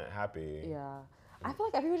content, happy. Yeah. I feel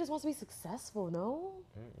like everyone just wants to be successful, no?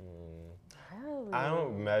 Really? I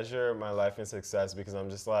don't measure my life in success because I'm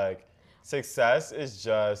just like, success is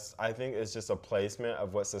just, I think it's just a placement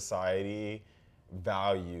of what society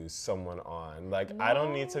values someone on. Like, I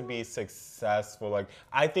don't need to be successful. Like,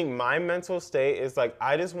 I think my mental state is like,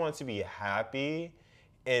 I just want to be happy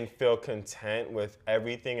and feel content with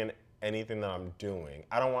everything and anything that I'm doing.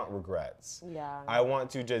 I don't want regrets. Yeah. I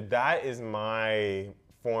want to just, that is my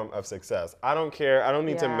form of success. I don't care. I don't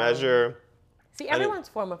need to measure. See, everyone's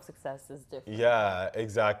form of success is different. Yeah,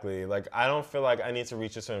 exactly. Like, I don't feel like I need to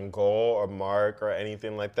reach a certain goal or mark or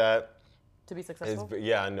anything like that. To be successful?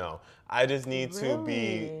 No. I just need to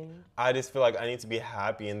be, I just feel like I need to be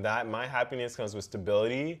happy, and that my happiness comes with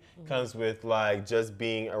stability, comes with like just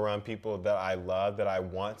being around people that I love, that I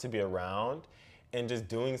want to be around, and just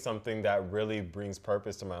doing something that really brings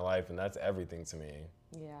purpose to my life, and that's everything to me.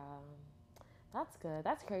 Yeah. That's good.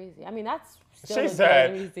 That's crazy. I mean, that's still She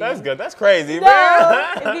said, that's good. That's crazy.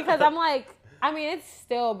 No, because I'm like, I mean, it's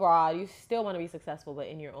still broad. You still want to be successful, but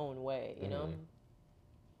in your own way, you know?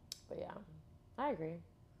 But yeah, I agree.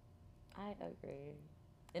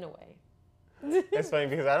 In a way. It's funny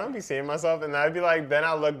because I don't be seeing myself, and I'd be like, then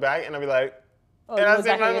I'll look back and I'll be like, oh, you look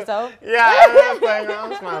back at yourself? Yeah,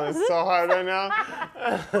 I'm smiling so hard right now.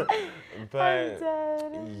 But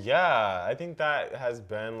yeah, I think that has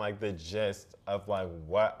been like the gist of like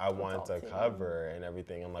what I wanted to cover and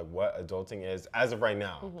everything, and like what adulting is as of right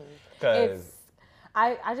now. Because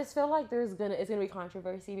I just feel like it's gonna be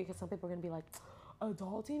controversy because some people are gonna be like,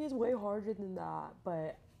 adulting is way harder than that,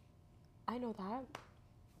 but I know that.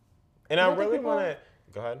 And I really want to.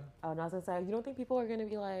 Go ahead. Oh, no, I was gonna say, you don't think people are gonna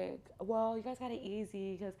be like, well, you guys got it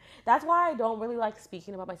easy? Because that's why I don't really like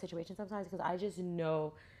speaking about my situation sometimes, because I just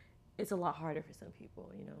know it's a lot harder for some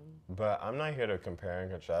people, you know. But I'm not here to compare and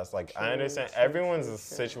contrast. Like, I True, understand true, everyone's true,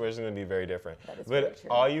 true. situation is going to be very different. That is very But true.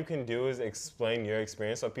 all you can do is explain your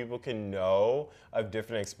experience so people can know of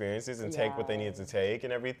different experiences and take what they need to take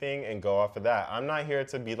and everything and go off of that. I'm not here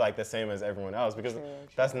to be like the same as everyone else because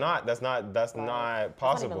that's not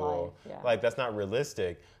possible. Life, yeah. Like, that's not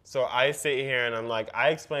realistic. So I sit here and I'm like, I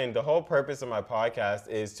explain the whole purpose of my podcast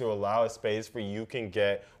is to allow a space where you can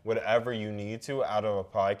get whatever you need to out of a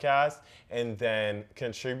podcast and then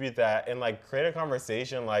contribute that and like create a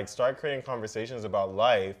conversation, like start creating conversations about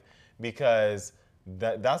life because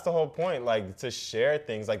that's the whole point, like to share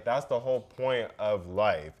things. Like that's the whole point of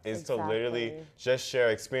life is to literally just share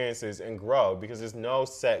experiences and grow because there's no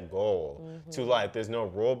set goal to life. There's no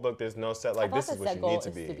rule book. There's no set like this is what you need to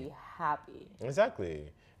be. To be happy. Exactly.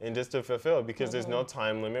 And just to fulfill because there's no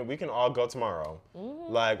time limit. We can all go tomorrow,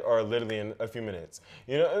 like or literally in a few minutes.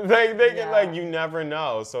 You know, they can like you never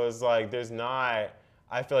know. So it's like there's not.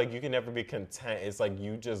 I feel like you can never be content. It's like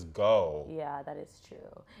you just go. Yeah, that is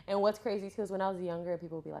true. And what's crazy too is when I was younger,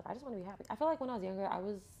 people would be like, "I just want to be happy." I feel like when I was younger, I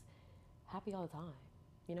was happy all the time.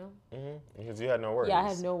 You know? Because you had no worries. Yeah, I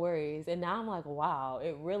had no worries, and now I'm like, wow,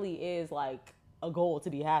 it really is like a goal to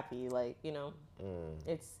be happy. Like you know,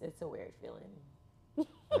 it's a weird feeling.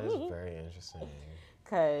 That is very interesting.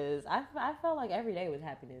 Cause I felt like every day was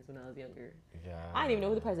happiness when I was younger. Yeah. I didn't even know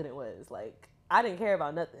who the president was. Like I didn't care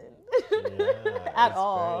about nothing. Yeah, At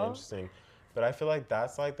all. Very interesting. But I feel like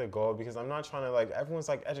that's like the goal because I'm not trying to like everyone's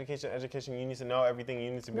like education. You need to know everything.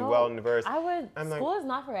 You need to be well versed. School is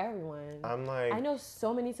not for everyone. I'm like I know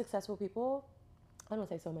so many successful people. I don't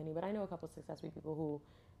say so many, but I know a couple of successful people who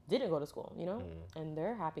didn't go to school. You know, and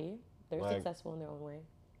they're happy. They're successful in their own way.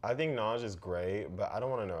 I think knowledge is great, but I don't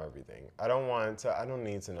want to know everything. I don't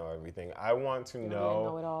need to know everything. I want to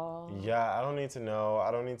know it all. Yeah, I don't need to know. I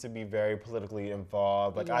don't need to be very politically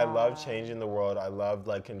involved. Like I love changing the world. I love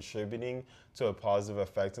like contributing to a positive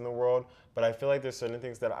effect in the world, but I feel like there's certain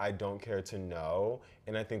things that I don't care to know,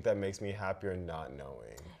 and I think that makes me happier not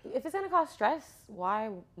knowing. If it's going to cause stress, why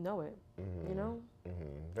know it? You know?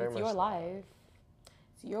 Very it's much your so. life.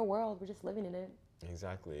 It's your world. We're just living in it.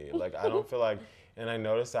 Exactly. Like I don't feel like, and I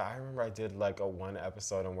noticed that I remember I did like a one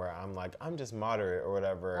episode and where I'm like, I'm just moderate or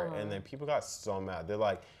whatever, and then people got so mad. They're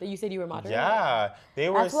like, that you said you were moderate? Yeah, they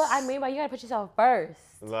were. That's what I mean by you gotta put yourself first.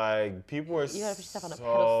 Like people were you gotta put yourself on a so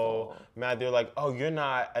pedestal. Mad. They're like, oh, you're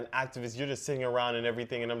not an activist. You're just sitting around and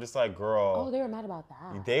everything. And I'm just like, girl. Oh, they were mad about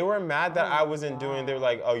that. They were mad that I wasn't doing. They were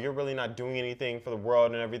like, oh, you're really not doing anything for the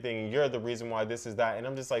world and everything. You're the reason why this is that. And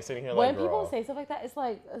I'm just like sitting here like, when people say stuff like that, it's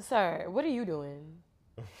like, sir, what are you doing?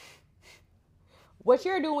 What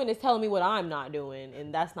you're doing is telling me what I'm not doing,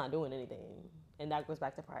 and that's not doing anything. And that goes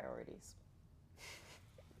back to priorities.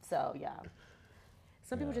 So, yeah.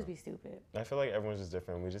 Some people just be stupid. I feel like everyone's just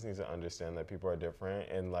different. We just need to understand that people are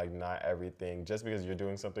different, and like not everything, just because you're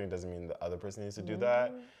doing something doesn't mean the other person needs to do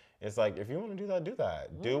that. It's like, if you want to do that, do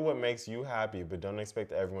that. Do what makes you happy, but don't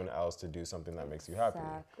expect everyone else to do something that makes you happy.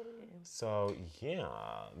 Exactly. So, yeah,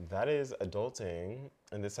 that is adulting,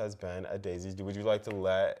 and this has been Adaeze. Would you like to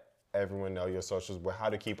let everyone know your socials, how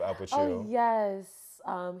to keep up with you? Oh, yes.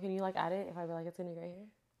 Can you, like, add it if I feel like it's going to be right here?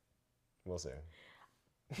 We'll see.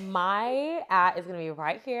 My @ is going to be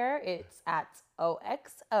right here. It's at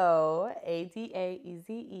OXOADAEZE.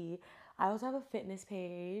 I also have a fitness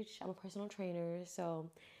page. I'm a personal trainer, so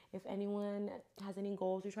if anyone has any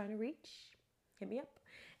goals you're trying to reach, hit me up.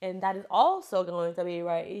 And that is also going to be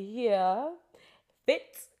right here,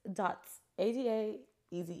 fit.ADAEZE.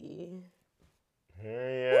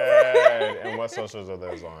 Period. And what socials are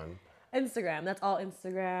those on? Instagram. That's all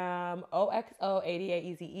Instagram.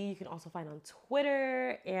 OXOADAEZE. You can also find on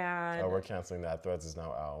Twitter and. Oh, we're canceling that. Threads is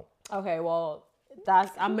now out. Okay, well,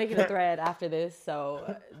 I'm making a thread after this,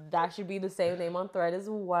 so that should be the same name on Thread as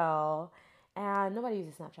well. And nobody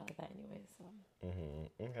uses Snapchat like that anyway, so.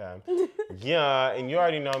 Okay. Yeah, and you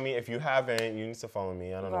already know me. If you haven't, you need to follow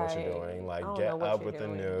me. I don't know what you're doing. Like, get up with the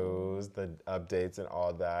news, the updates, and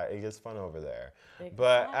all that. It gets fun over there. Exactly.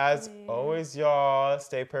 But as always, y'all,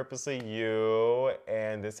 stay purposely you.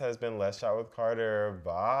 And this has been Let's Chat with Carter.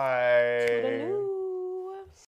 Bye.